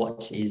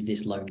 What is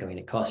this loan going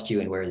to cost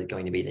you, and where is it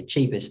going to be the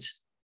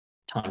cheapest,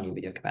 tying you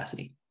with your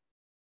capacity?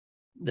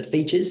 The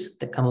features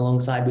that come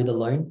alongside with a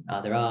loan,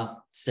 there are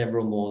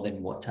several more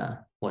than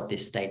what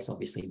this states.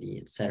 Obviously the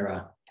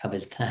etc.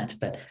 covers that,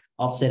 but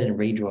offset and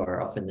redraw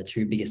are often the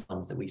two biggest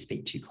ones that we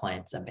speak to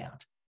clients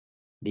about.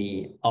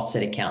 The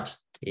offset account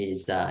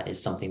is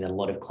something that a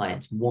lot of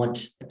clients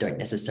want but don't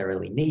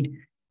necessarily need.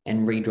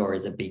 And redraw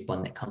is a big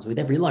one that comes with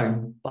every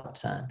loan,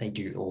 but they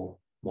do all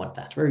want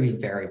that. Very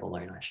variable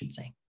loan, I should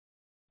say.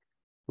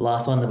 The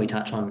last one that we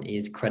touch on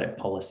is credit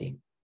policy.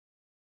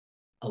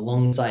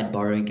 Alongside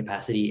borrowing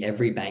capacity,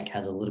 every bank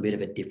has a little bit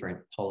of a different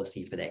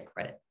policy for their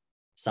credit.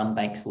 Some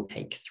banks will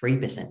take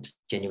 3%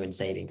 genuine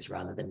savings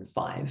rather than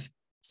 5%.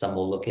 Some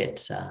will look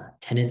at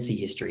tenancy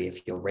history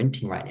if you're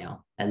renting right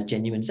now as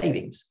genuine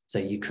savings. So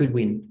you could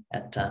win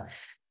at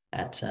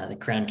the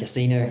Crown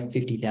Casino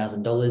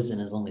 $50,000,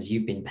 and as long as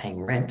you've been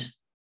paying rent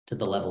to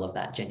the level of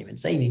that genuine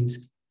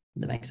savings,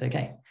 the bank's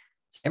okay.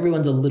 So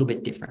everyone's a little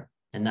bit different,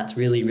 and that's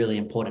really, really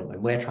important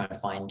when we're trying to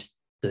find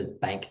the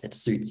bank that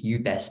suits you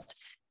best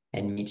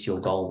and meets your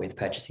goal with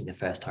purchasing the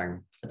first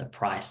home for the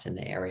price and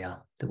the area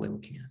that we're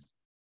looking at.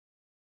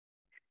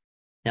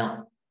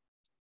 Now,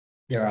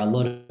 there are a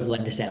lot of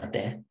lenders out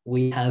there.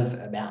 We have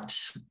about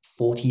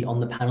 40 on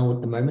the panel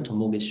at the moment, on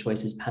Mortgage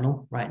Choices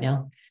panel right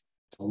now.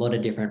 It's a lot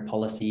of different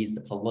policies.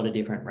 That's a lot of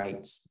different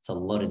rates. It's a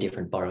lot of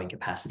different borrowing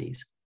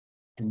capacities.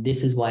 And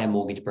this is why a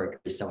mortgage broker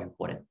is so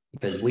important,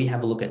 because we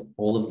have a look at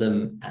all of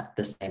them at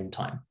the same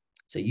time.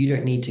 So you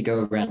don't need to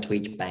go around to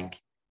each bank,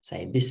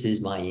 say, this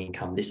is my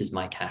income, this is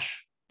my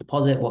cash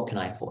deposit, what can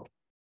I afford?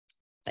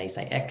 They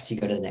say X,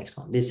 you go to the next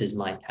one. This is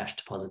my cash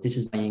deposit, this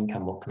is my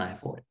income, what can I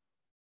afford?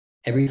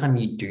 Every time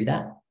you do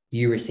that,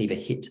 you receive a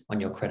hit on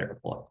your credit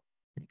report.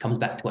 It comes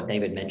back to what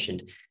David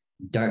mentioned.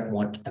 You don't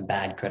want a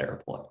bad credit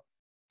report.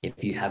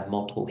 If you have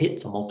multiple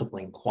hits or multiple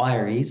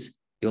inquiries,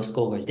 your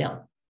score goes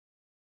down.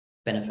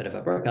 Benefit of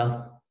a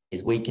broker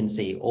is we can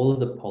see all of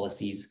the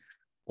policies,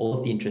 all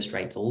of the interest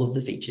rates, all of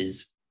the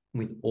features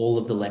with all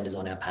of the lenders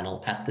on our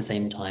panel at the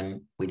same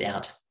time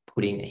without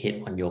putting a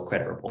hit on your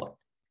credit report.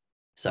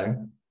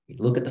 So we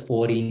look at the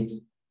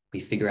 40, we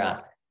figure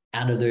out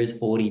of those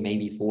 40,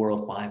 maybe 4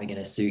 or 5 are going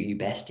to suit you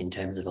best in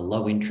terms of a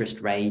low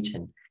interest rate,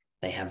 and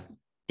they have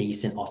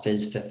decent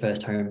offers for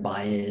first home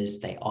buyers.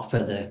 They offer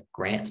the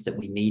grants that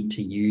we need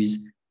to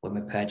use when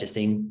we're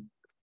purchasing.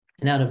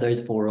 And out of those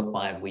 4 or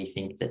 5, we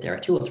think that there are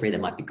 2 or 3 that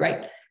might be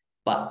great,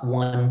 but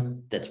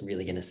one that's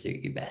really going to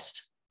suit you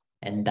best.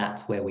 And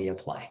that's where we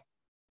apply.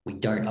 We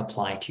don't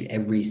apply to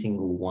every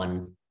single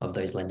one of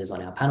those lenders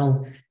on our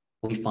panel.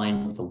 We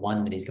find the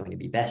one that is going to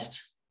be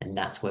best, and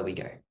that's where we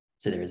go.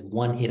 So there is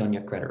one hit on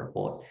your credit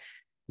report.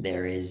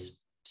 There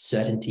is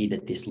certainty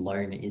that this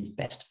loan is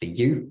best for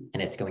you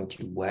and it's going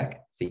to work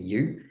for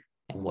you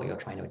and what you're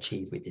trying to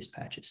achieve with this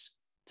purchase.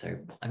 So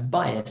I'm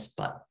biased,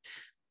 but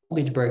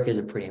mortgage brokers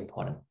are pretty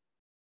important.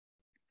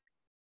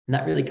 And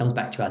that really comes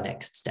back to our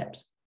next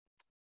steps.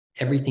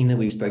 Everything that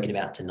we've spoken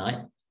about tonight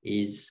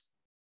is,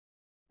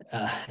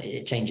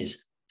 it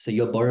changes. So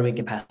your borrowing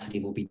capacity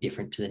will be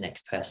different to the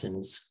next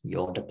person's.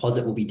 Your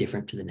deposit will be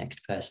different to the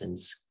next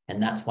person's.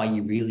 And that's why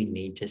you really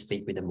need to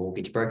speak with a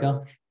mortgage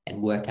broker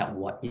and work out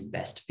what is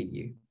best for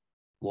you,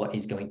 what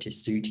is going to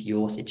suit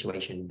your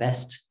situation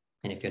best.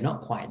 And if you're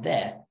not quite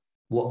there,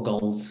 what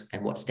goals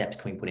and what steps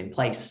can we put in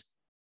place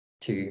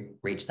to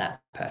reach that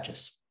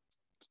purchase?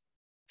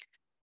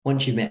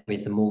 Once you've met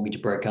with the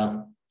mortgage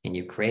broker and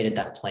you've created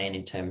that plan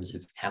in terms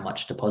of how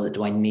much deposit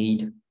do I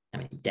need, how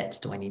many debts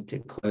do I need to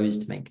close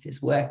to make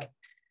this work,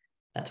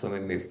 that's when we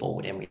move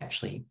forward and we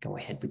actually go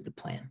ahead with the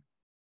plan.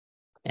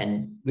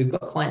 And we've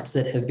got clients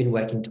that have been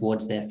working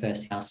towards their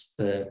first house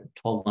for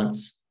 12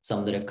 months,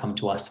 some that have come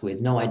to us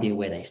with no idea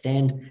where they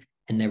stand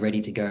and they're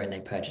ready to go and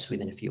they purchase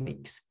within a few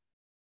weeks.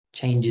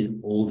 Changes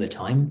all the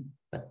time,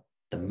 but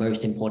the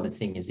most important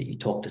thing is that you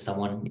talk to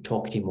someone, you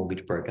talk to your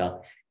mortgage broker,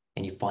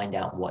 and you find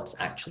out what's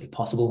actually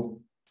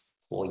possible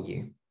for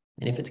you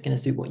and if it's going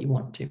to suit what you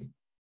want to.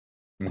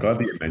 I'm glad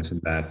that you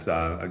mentioned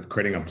that.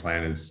 Creating a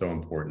plan is so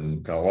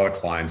important. A lot of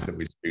clients that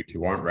we speak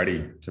to aren't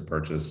ready to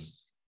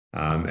purchase,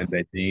 and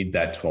they need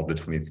that 12 to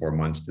 24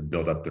 months to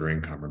build up their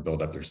income or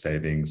build up their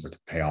savings or to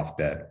pay off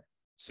debt.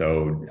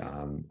 So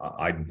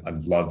I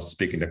love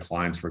speaking to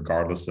clients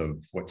regardless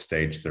of what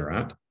stage they're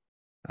at.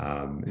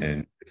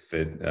 And if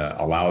it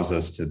allows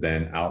us to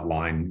then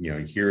outline,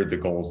 here are the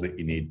goals that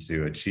you need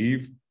to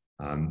achieve.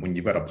 When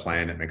you've got a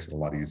plan, it makes it a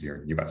lot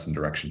easier. You've got some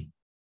direction.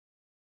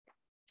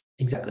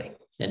 Exactly.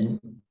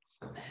 And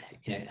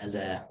as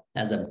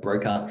a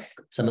broker,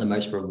 some of the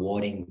most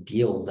rewarding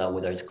deals are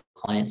with those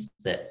clients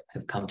that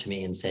have come to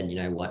me and said, you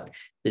know what,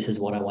 this is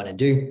what I want to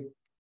do.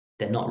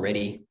 They're not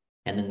ready.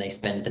 And then they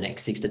spend the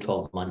next 6 to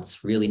 12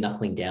 months really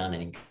knuckling down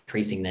and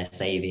increasing their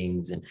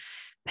savings and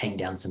paying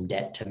down some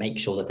debt to make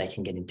sure that they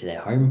can get into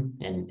their home.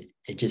 And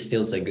it just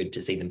feels so good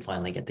to see them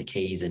finally get the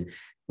keys and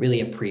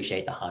really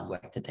appreciate the hard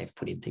work that they've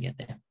put in to get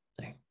there.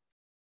 So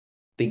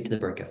speak to the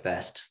broker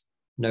first,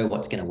 know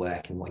what's going to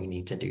work and what you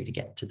need to do to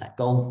get to that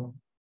goal,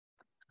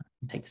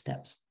 and take the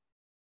steps.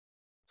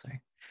 So I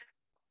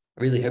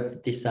really hope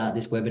that this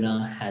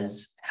webinar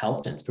has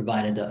helped and it's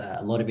provided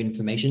a lot of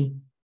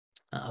information.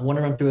 I want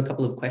to run through a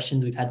couple of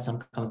questions. We've had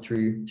some come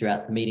through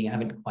throughout the meeting. I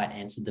haven't quite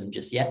answered them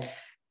just yet.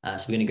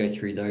 So we're going to go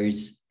through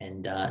those.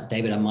 And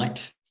David, I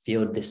might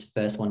field this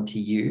first one to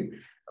you.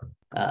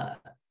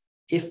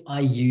 If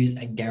I use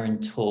a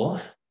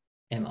guarantor,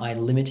 am I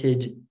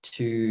limited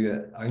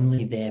to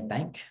only their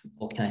bank,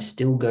 or can I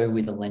still go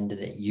with a lender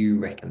that you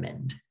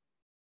recommend?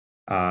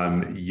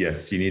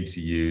 Yes, you need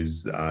to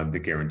use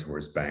the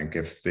guarantor's bank.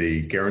 If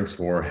the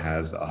guarantor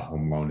has a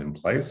home loan in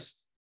place,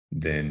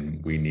 then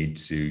we need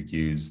to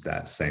use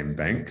that same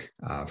bank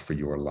for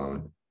your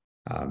loan.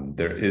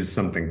 There is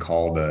something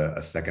called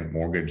a second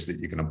mortgage that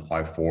you can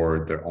apply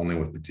for. They're only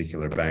with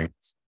particular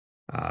banks.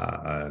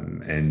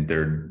 And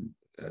they're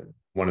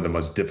one of the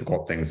most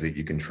difficult things that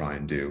you can try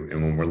and do.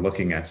 And when we're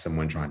looking at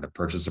someone trying to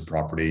purchase a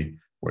property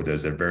where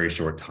there's a very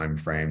short time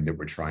frame that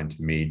we're trying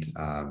to meet,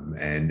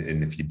 and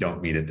if you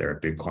don't meet it, there are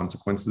big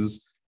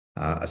consequences.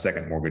 A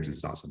second mortgage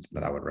is not something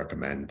that I would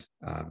recommend.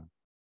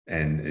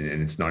 And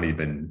it's not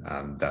even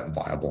that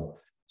viable.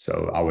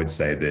 So I would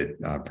say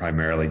that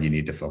primarily you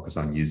need to focus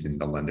on using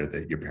the lender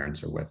that your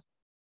parents are with.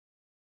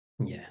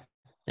 Yeah.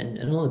 And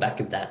on the back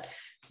of that,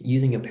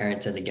 using your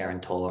parents as a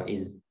guarantor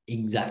is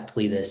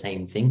exactly the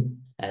same thing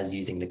as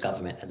using the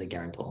government as a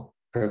guarantor,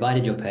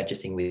 provided you're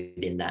purchasing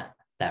within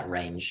that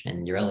range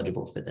and you're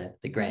eligible for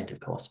the grant, of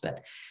course.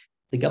 But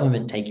the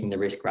government taking the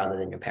risk rather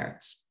than your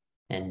parents.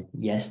 And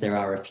yes, there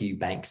are a few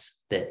banks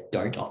that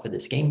don't offer the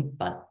scheme,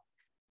 but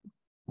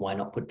why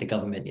not put the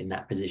government in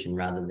that position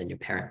rather than your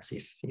parents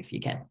if you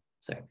can?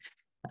 So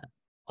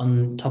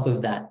on top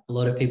of that, a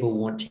lot of people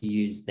want to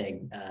use their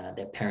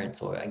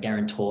parents or a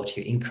guarantor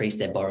to increase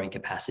their borrowing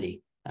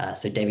capacity.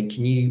 So David,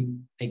 can you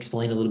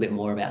explain a little bit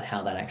more about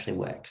how that actually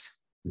works?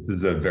 This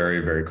is a very,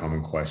 very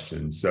common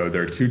question. So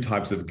there are two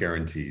types of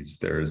guarantees.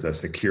 There's a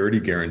security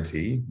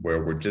guarantee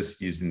where we're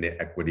just using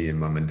the equity in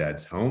mom and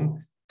dad's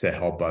home to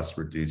help us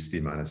reduce the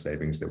amount of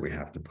savings that we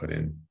have to put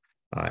in,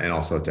 and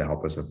also to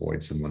help us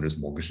avoid some lender's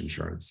mortgage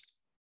insurance.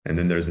 And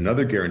then there's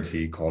another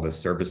guarantee called a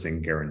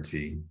servicing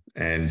guarantee.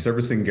 And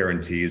servicing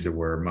guarantees are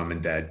where mom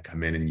and dad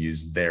come in and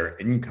use their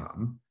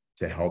income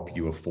to help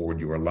you afford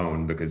your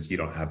loan because you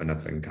don't have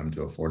enough income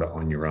to afford it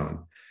on your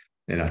own.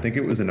 And I think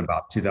it was in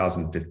about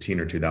 2015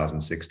 or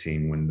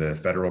 2016 when the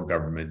federal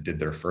government did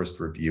their first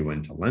review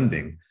into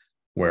lending,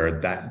 where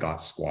that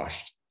got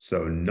squashed.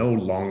 So no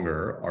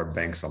longer are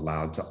banks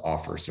allowed to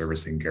offer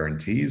servicing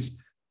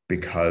guarantees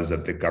because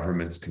of the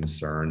government's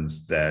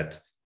concerns that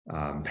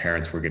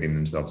parents were getting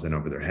themselves in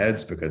over their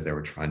heads because they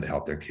were trying to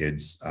help their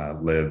kids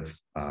live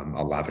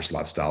a lavish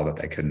lifestyle that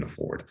they couldn't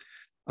afford.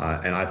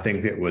 And I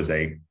think it was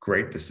a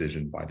great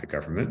decision by the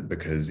government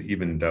because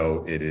even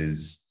though it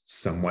is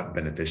somewhat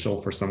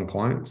beneficial for some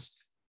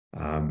clients,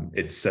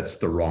 it sets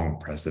the wrong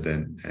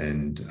precedent.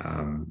 And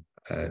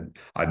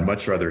I'd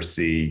much rather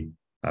see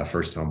a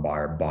first home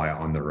buyer buy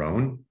on their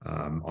own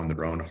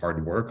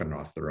hard work and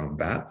off their own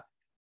bat,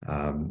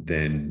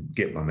 than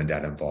get mom and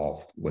dad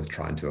involved with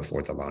trying to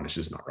afford the loan. It's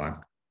just not right.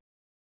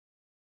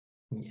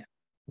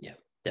 Yeah,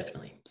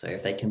 definitely. So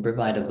if they can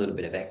provide a little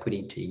bit of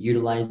equity to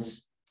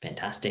utilize,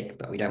 fantastic,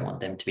 but we don't want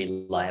them to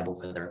be liable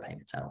for the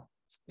repayments at all.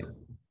 So,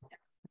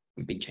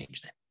 big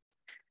change there.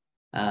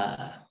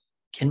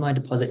 Can my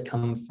deposit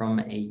come from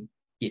a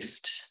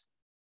gift?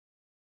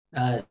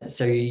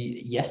 So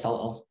yes,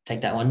 I'll take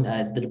that one.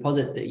 The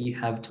deposit that you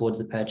have towards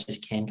the purchase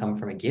can come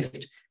from a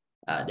gift.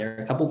 There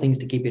are a couple of things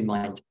to keep in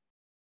mind.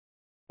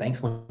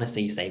 Banks want to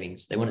see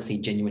savings. They want to see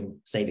genuine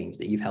savings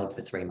that you've held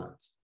for 3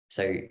 months.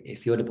 So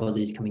if your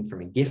deposit is coming from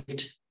a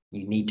gift,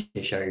 you need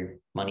to show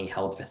money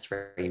held for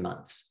 3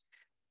 months.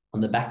 On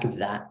the back of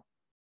that,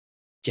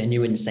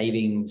 genuine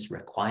savings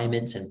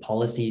requirements and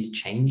policies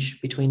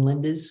change between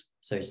lenders.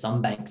 So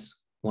some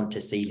banks want to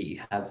see that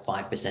you have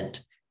 5%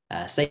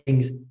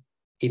 savings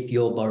if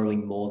you're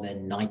borrowing more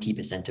than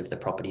 90% of the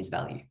property's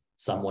value.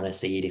 Some want to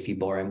see it if you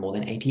borrow more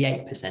than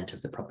 88%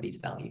 of the property's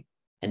value.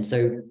 And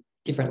so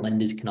different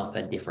lenders can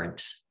offer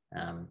different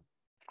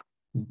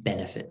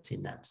benefits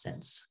in that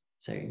sense.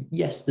 So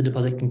yes, the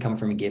deposit can come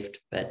from a gift,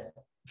 but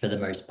for the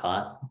most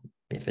part,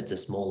 if it's a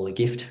smaller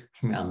gift,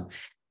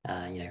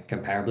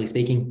 comparably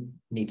speaking,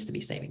 needs to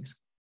be savings,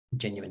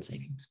 genuine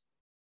savings.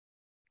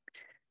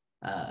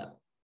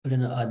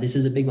 This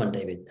is a big one,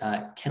 David.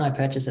 Can I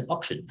purchase at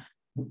auction?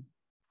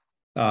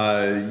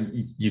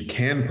 You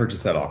can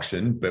purchase at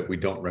auction, but we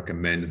don't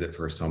recommend that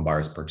first home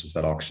buyers purchase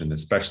at auction,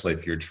 especially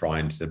if you're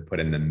trying to put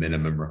in the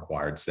minimum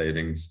required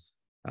savings.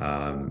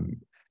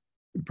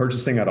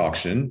 Purchasing at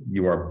auction,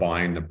 you are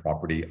buying the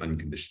property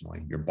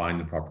unconditionally. You're buying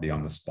the property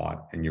on the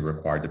spot, and you're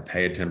required to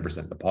pay a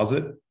 10%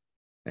 deposit.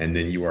 And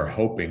then you are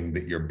hoping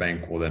that your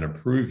bank will then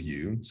approve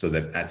you so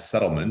that at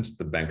settlement,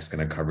 the bank's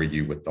going to cover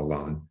you with the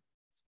loan.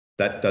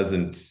 That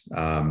doesn't,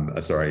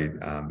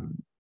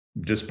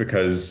 just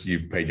because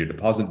you've paid your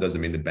deposit doesn't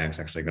mean the bank's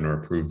actually going to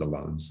approve the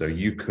loan. So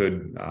you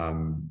could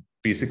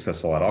be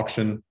successful at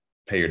auction,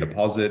 pay your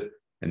deposit,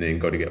 and then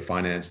go to get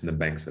financed, and the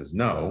bank says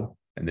no.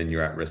 And then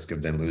you're at risk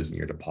of then losing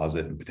your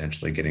deposit and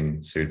potentially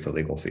getting sued for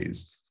legal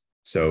fees.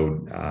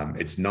 So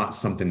it's not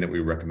something that we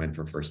recommend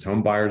for first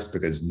home buyers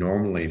because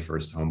normally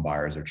first home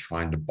buyers are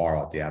trying to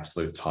borrow at the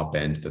absolute top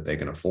end that they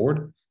can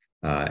afford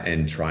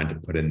and trying to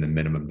put in the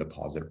minimum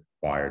deposit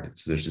required.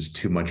 So there's just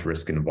too much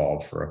risk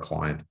involved for a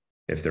client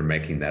if they're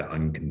making that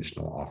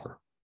unconditional offer.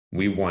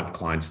 We want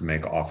clients to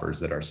make offers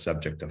that are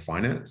subject to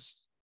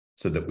finance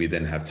so that we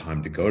then have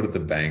time to go to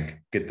the bank,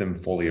 get them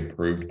fully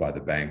approved by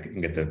the bank,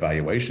 and get the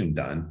valuation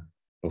done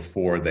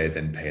before they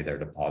then pay their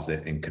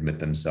deposit and commit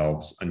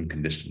themselves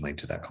unconditionally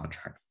to that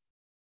contract.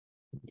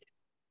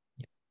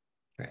 Yeah.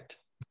 Correct.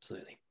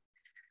 Absolutely.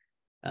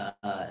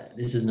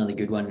 This is another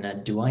good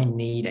one. Do I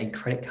need a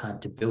credit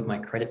card to build my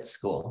credit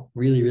score?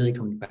 Really, really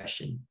common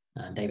question.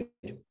 David.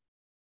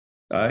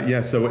 Yeah,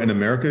 so in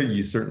America,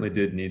 you certainly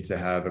did need to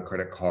have a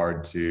credit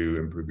card to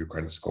improve your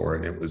credit score.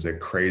 And it was a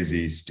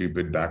crazy,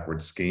 stupid,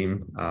 backward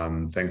scheme.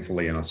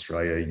 Thankfully, in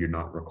Australia, you're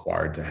not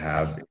required to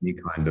have any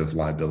kind of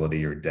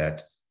liability or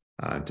debt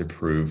to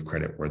prove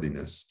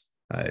creditworthiness.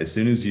 As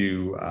soon as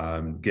you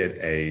get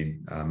a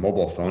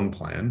mobile phone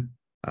plan,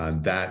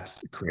 that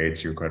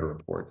creates your credit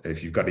report.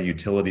 If you've got a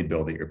utility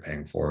bill that you're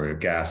paying for, a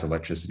gas,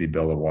 electricity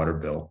bill, a water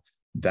bill,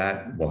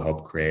 that will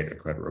help create a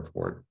credit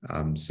report.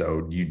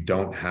 So you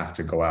don't have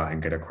to go out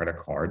and get a credit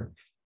card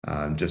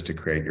just to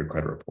create your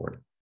credit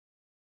report,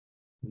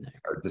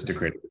 or just to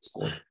create a good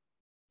score.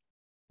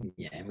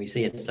 Yeah, and we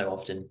see it so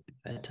often,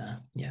 but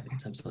yeah,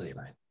 that's absolutely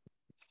right.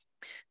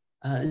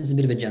 This is a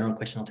bit of a general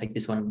question. I'll take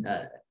this one.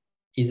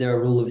 Is there a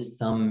rule of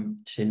thumb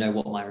to know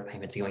what my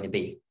repayments are going to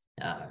be?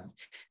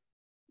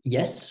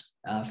 Yes.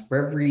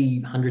 For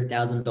every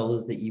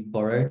 $100,000 that you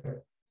borrow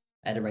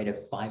at a rate of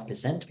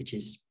 5%, which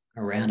is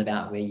around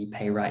about where you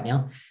pay right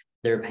now,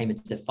 the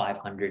repayments are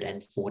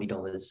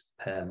 $540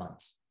 per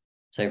month.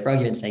 So for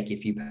argument's sake,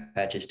 if you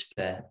purchased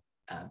for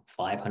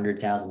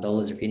 $500,000,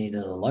 or if you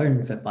needed a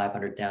loan for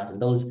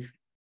 $500,000,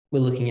 we're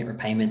looking at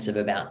repayments of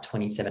about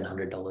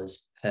 $2,700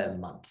 per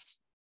month.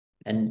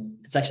 And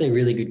it's actually a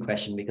really good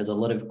question because a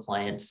lot of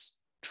clients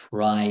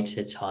try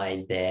to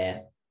tie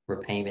their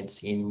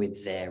repayments in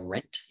with their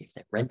rent if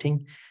they're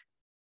renting.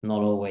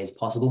 Not always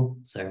possible.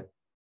 So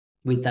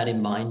with that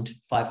in mind,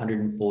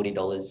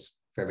 $540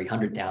 for every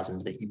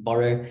 $100,000 that you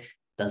borrow,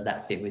 does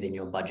that fit within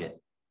your budget?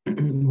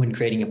 When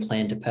creating a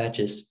plan to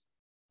purchase,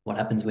 what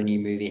happens when you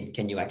move in?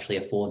 Can you actually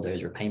afford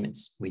those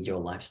repayments with your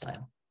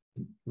lifestyle?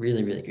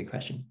 Really, really good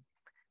question.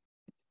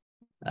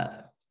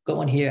 Got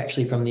one here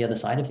actually from the other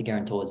side of the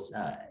guarantors.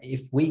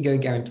 If we go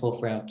guarantor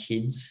for our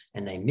kids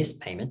and they miss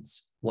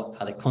payments, what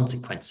are the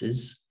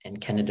consequences and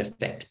can it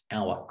affect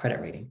our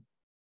credit rating?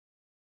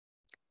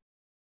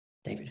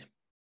 David.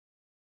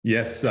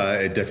 Yes,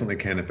 it definitely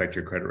can affect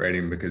your credit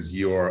rating because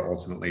you're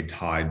ultimately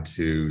tied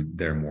to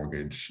their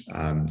mortgage.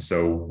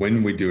 So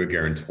when we do a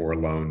guarantor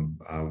loan,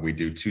 we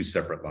do two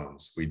separate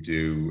loans. We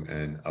do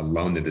a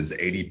loan that is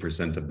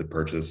 80% of the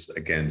purchase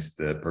against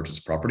the purchase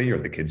property or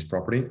the kid's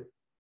property.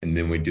 And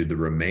then we do the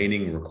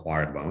remaining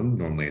required loan.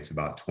 Normally it's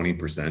about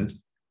 20%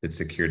 that's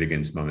secured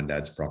against mom and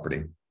dad's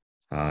property.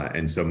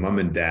 And so mom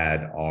and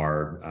dad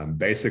are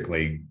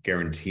basically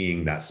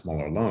guaranteeing that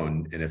smaller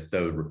loan. And if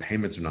the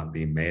repayments are not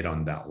being made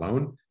on that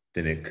loan,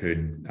 then it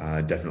could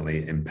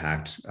definitely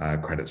impact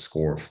credit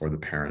score for the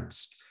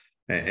parents.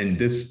 And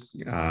this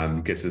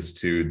gets us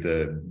to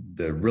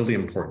the really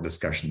important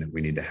discussion that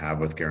we need to have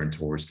with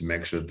guarantors to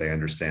make sure that they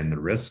understand the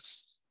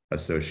risks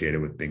associated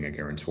with being a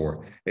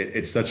guarantor.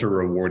 It's such a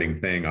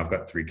rewarding thing. I've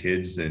got 3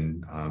 kids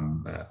and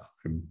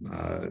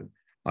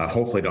I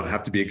hopefully don't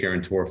have to be a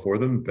guarantor for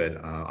them,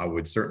 but I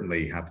would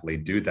certainly happily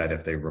do that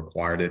if they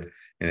required it.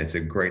 And it's a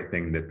great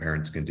thing that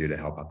parents can do to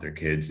help out their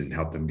kids and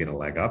help them get a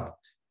leg up.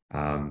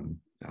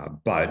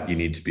 But you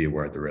need to be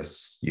aware of the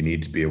risks. You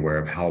need to be aware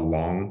of how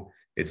long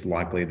it's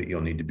likely that you'll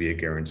need to be a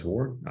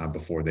guarantor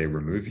before they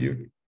remove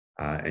you.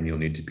 And you'll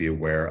need to be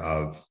aware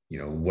of,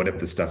 what if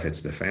the stuff hits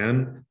the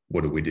fan?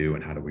 What do we do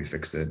and how do we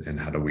fix it? And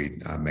how do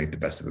we make the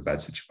best of a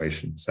bad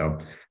situation? So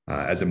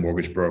as a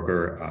mortgage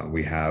broker,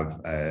 we have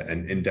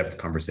an in-depth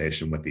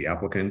conversation with the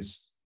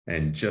applicants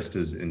and just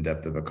as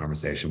in-depth of a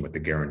conversation with the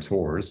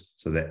guarantors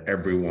so that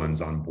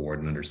everyone's on board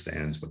and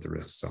understands what the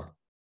risks are.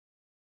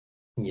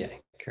 Yeah,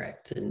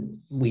 correct. And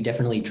we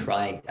definitely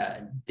try,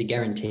 the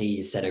guarantee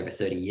is set over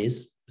 30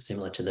 years,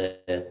 similar to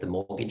the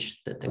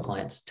mortgage that the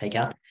clients take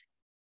out.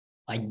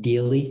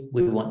 Ideally,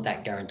 we want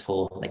that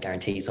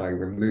guarantee,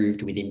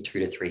 removed within 2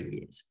 to 3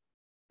 years.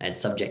 And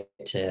subject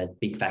to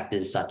big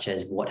factors such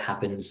as what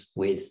happens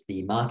with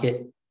the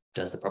market,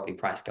 does the property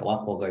price go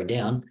up or go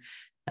down,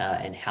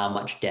 and how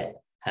much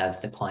debt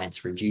have the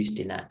clients reduced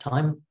in that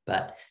time.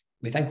 But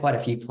we've had quite a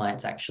few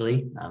clients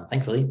actually,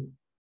 thankfully,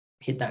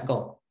 hit that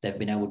goal. They've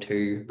been able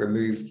to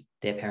remove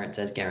their parents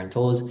as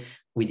guarantors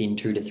within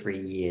 2 to 3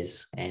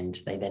 years. And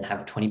they then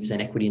have 20%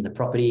 equity in the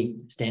property,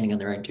 standing on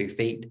their own 2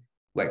 feet.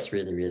 Works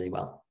really, really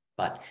well.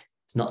 But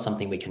it's not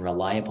something we can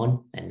rely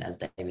upon. And as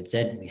David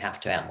said, we have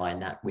to outline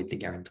that with the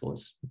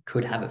guarantors. We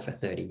could have it for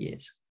 30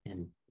 years.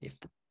 And if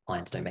the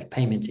clients don't make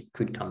payments, it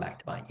could come back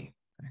to bite you.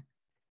 So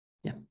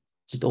yeah,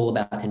 it's just all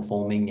about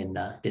informing and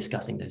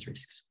discussing those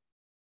risks.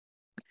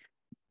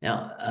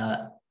 Now,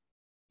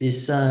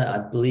 I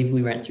believe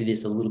we went through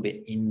this a little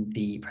bit in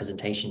the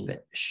presentation,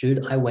 but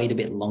should I wait a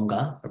bit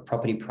longer for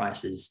property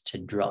prices to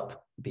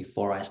drop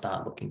before I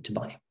start looking to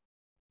buy?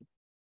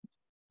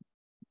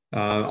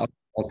 I'll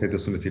take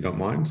this one if you don't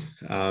mind.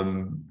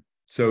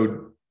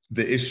 So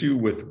the issue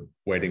with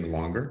waiting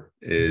longer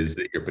is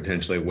that you're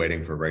potentially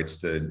waiting for rates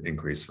to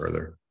increase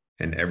further.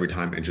 And every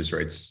time interest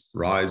rates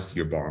rise,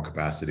 your borrowing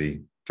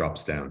capacity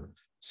drops down.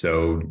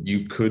 So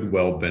you could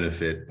well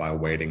benefit by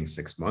waiting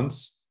 6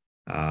 months.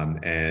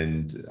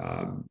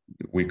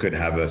 We could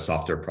have a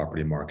softer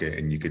property market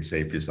and you could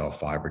save yourself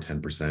 5 or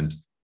 10%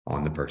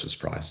 on the purchase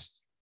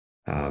price.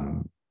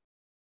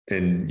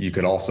 And you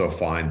could also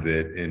find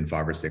that in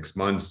 5 or 6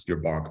 months, your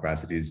borrowing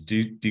capacity is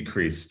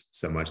decreased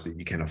so much that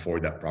you can't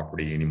afford that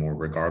property anymore,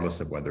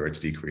 regardless of whether it's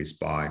decreased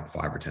by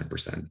 5 or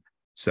 10%.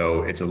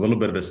 So it's a little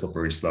bit of a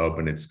slippery slope.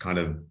 And it's kind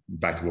of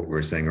back to what we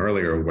were saying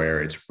earlier,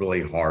 where it's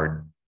really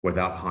hard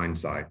without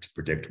hindsight to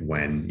predict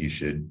when you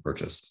should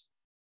purchase.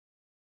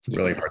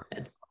 Really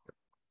hard.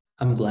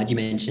 I'm glad you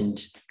mentioned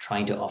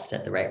trying to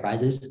offset the rate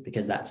rises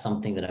because that's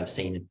something that I've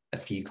seen a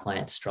few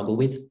clients struggle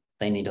with.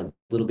 They need a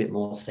little bit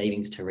more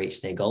savings to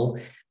reach their goal,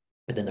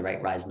 but then the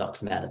rate rise knocks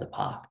them out of the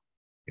park.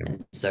 Yep.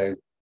 And so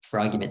for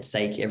argument's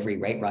sake, every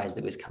rate rise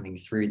that was coming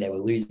through, they were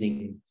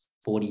losing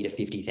 $40,000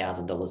 to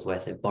 $50,000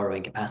 worth of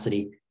borrowing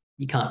capacity.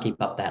 You can't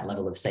keep up that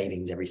level of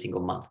savings every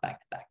single month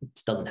back to back. It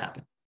just doesn't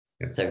happen.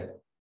 Yep. So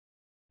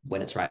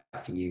when it's right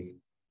for you.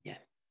 Yeah,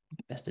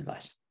 best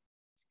advice.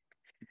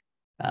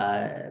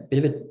 A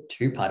bit of a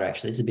two-parter,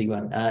 actually. It's a big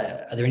one.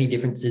 Are there any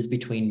differences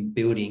between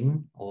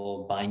building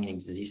or buying an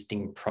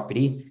existing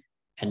property,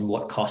 and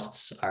what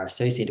costs are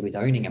associated with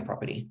owning a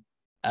property?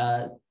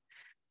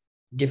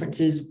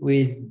 Differences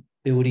with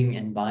building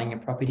and buying a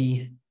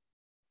property.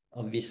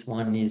 Obvious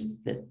one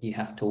is that you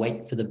have to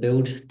wait for the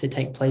build to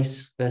take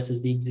place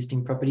versus the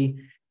existing property.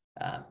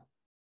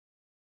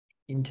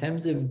 In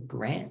terms of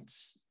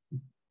grants,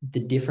 the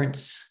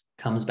difference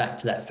comes back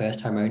to that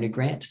first homeowner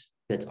grant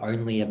that's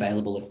only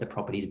available if the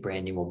property is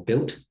brand new or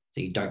built.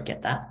 So you don't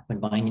get that when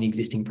buying an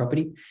existing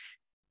property.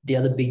 The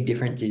other big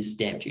difference is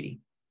stamp duty.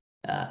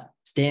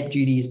 Stamp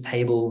duty is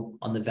payable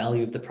on the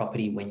value of the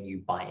property when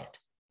you buy it.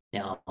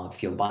 Now,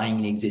 if you're buying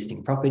an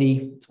existing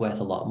property, it's worth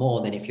a lot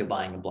more than if you're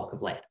buying a block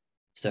of land.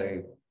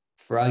 So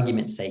for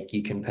argument's sake,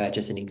 you can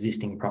purchase an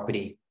existing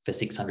property for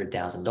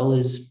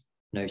 $600,000,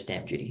 no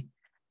stamp duty.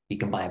 You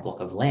can buy a block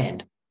of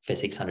land for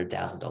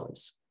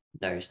 $600,000,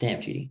 no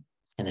stamp duty,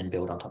 and then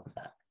build on top of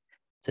that.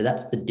 So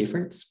that's the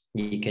difference.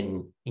 You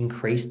can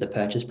increase the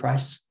purchase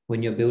price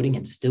when you're building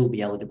and still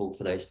be eligible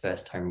for those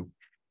first home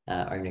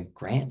owner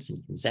grants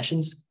and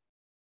concessions,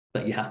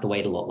 but you have to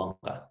wait a lot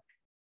longer.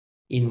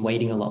 In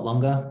waiting a lot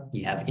longer,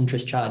 you have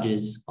interest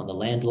charges on the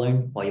land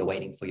loan while you're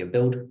waiting for your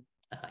build,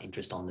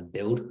 interest on the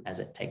build as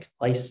it takes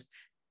place,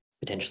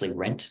 potentially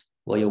rent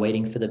while you're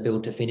waiting for the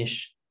build to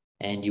finish.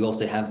 And you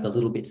also have the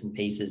little bits and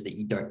pieces that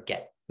you don't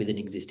get with an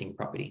existing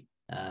property.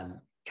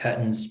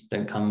 Curtains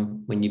don't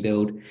come when you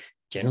build.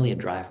 Generally, a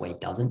driveway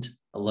doesn't.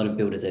 A lot of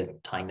builders are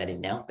tying that in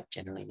now, but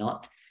generally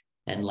not.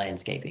 And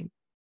landscaping.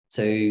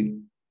 So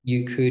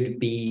you could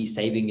be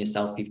saving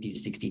yourself $50,000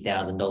 to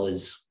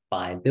 $60,000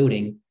 by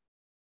building,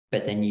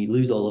 but then you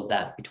lose all of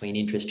that between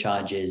interest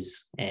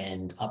charges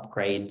and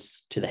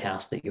upgrades to the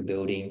house that you're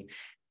building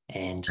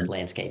and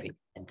landscaping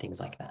and things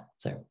like that.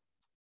 So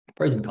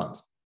pros and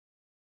cons.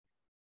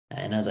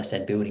 And as I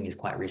said, building is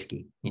quite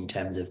risky in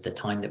terms of the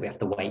time that we have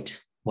to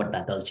wait, what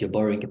that does to your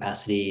borrowing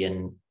capacity,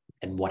 and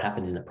what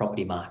happens in the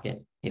property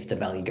market if the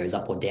value goes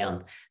up or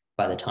down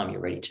by the time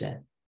you're ready to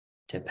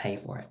pay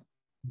for it,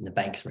 and the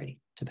bank's ready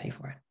to pay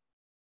for it.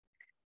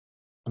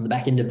 On the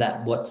back end of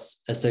that,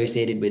 what's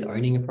associated with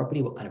owning a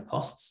property, what kind of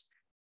costs?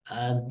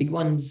 Big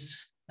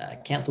ones,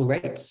 council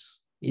rates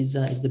is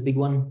the big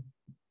one.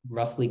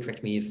 Roughly,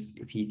 correct me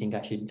if you think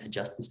I should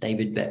adjust this,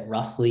 David, but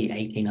roughly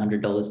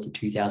 $1,800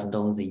 to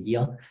 $2,000 a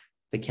year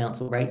for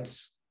council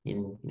rates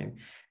in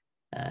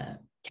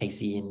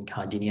Casey and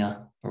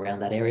Cardinia, around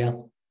that area.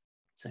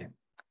 So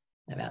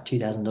about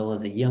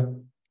 $2,000 a year.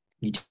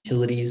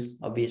 Utilities,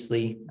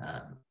 obviously.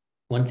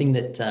 One thing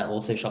that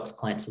also shocks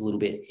clients a little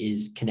bit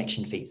is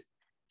connection fees.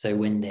 So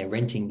when they're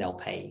renting, they'll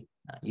pay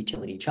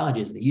utility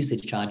charges, the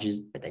usage charges,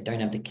 but they don't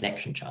have the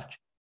connection charge.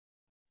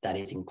 That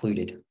is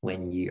included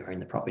when you own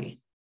the property.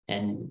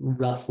 And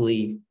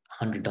roughly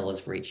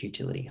 $100 for each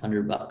utility,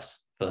 $100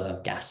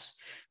 for gas,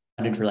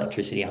 $100 for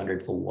electricity,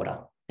 $100 for water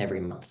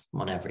every month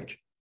on average.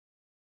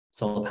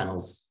 Solar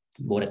panels,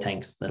 water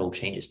tanks, that all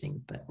changes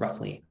things, but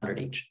roughly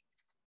 $100 each.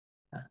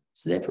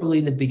 So they're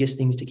probably the biggest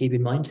things to keep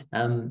in mind.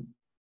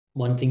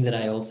 One thing that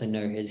I also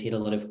know has hit a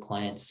lot of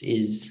clients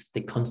is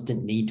the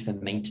constant need for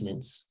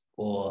maintenance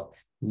or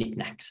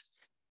knickknacks.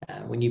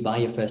 When you buy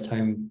your first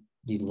home,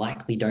 you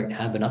likely don't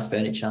have enough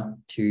furniture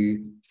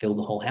to fill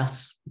the whole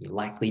house. You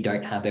likely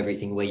don't have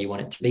everything where you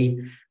want it to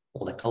be,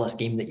 or the color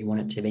scheme that you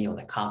want it to be, or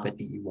the carpet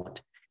that you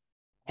want.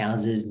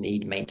 Houses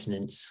need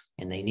maintenance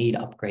and they need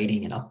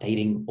upgrading and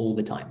updating all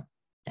the time.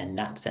 And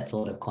that sets a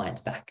lot of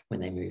clients back when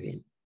they move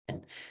in.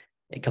 And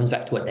it comes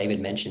back to what David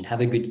mentioned,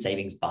 have a good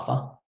savings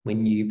buffer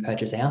when you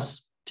purchase a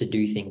house to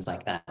do things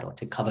like that, or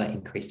to cover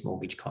increased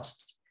mortgage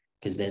costs,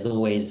 because there's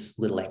always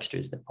little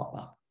extras that pop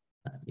up.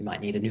 You might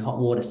need a new hot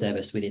water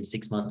service within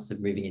 6 months of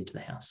moving into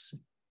the house.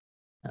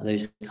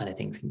 Those kind of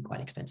things can be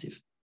quite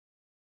expensive.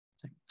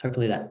 So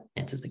hopefully that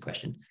answers the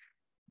question.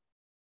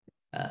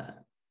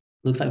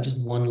 Looks like just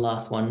one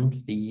last one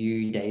for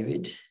you,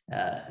 David.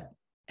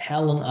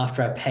 How long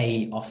after I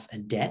pay off a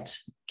debt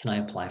can I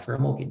apply for a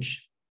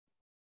mortgage?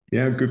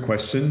 Yeah, good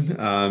question.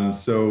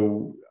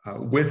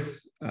 With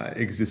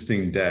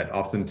existing debt,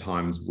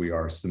 oftentimes we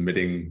are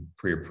submitting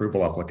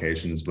pre-approval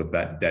applications with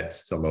that debt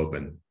still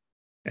open.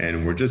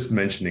 And we're just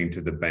mentioning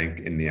to the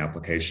bank in the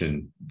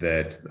application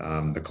that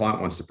the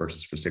client wants to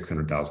purchase for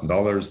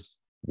 $600,000.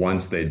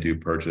 Once they do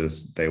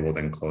purchase, they will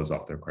then close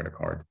off their credit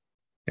card.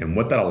 And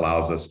what that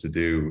allows us to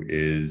do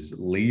is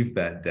leave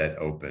that debt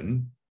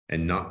open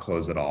and not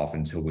close it off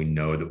until we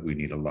know that we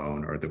need a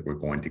loan or that we're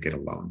going to get a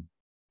loan.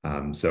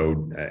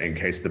 So in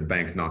case the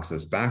bank knocks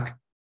us back,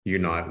 you're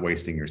not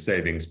wasting your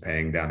savings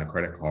paying down a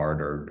credit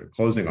card or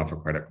closing off a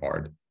credit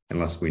card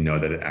unless we know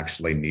that it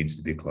actually needs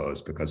to be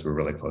closed because we're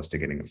really close to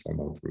getting a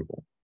formal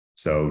approval.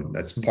 So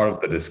that's part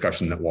of the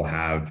discussion that we'll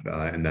have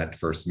in that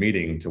first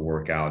meeting to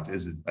work out,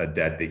 is it a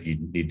debt that you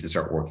need to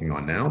start working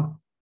on now?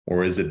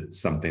 Or is it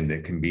something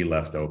that can be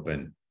left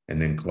open and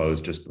then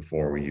closed just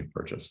before you've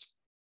purchased?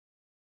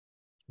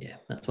 Yeah,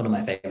 that's one of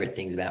my favorite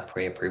things about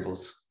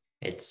pre-approvals.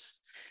 It's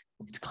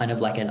It's kind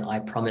of like an I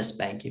promise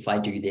bank. If I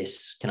do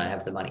this, can I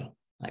have the money?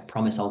 I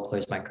promise I'll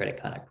close my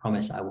credit card. I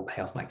promise I will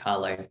pay off my car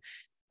loan.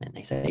 And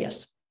they say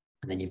yes.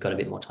 And then you've got a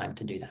bit more time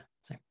to do that.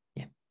 So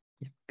yeah,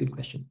 good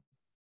question.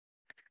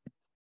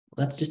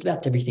 Well, that's just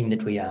about everything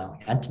that we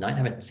had tonight. I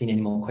haven't seen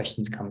any more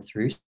questions come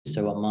through,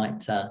 so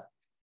I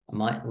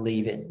might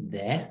leave it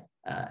there.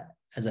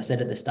 As I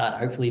said at the start,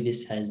 hopefully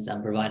this has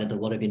provided a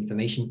lot of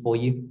information for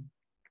you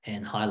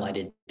and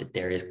highlighted that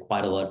there is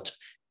quite a lot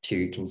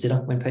to consider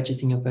when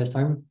purchasing your first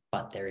home,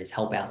 but there is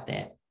help out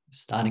there,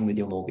 starting with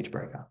your mortgage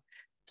broker.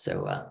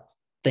 So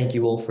thank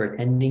you all for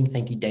attending.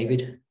 Thank you,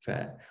 David,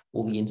 for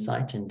all the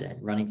insight and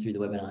running through the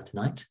webinar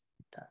tonight.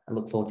 I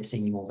look forward to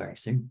seeing you all very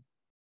soon.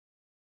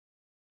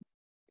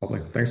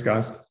 Lovely. Thanks,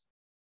 guys.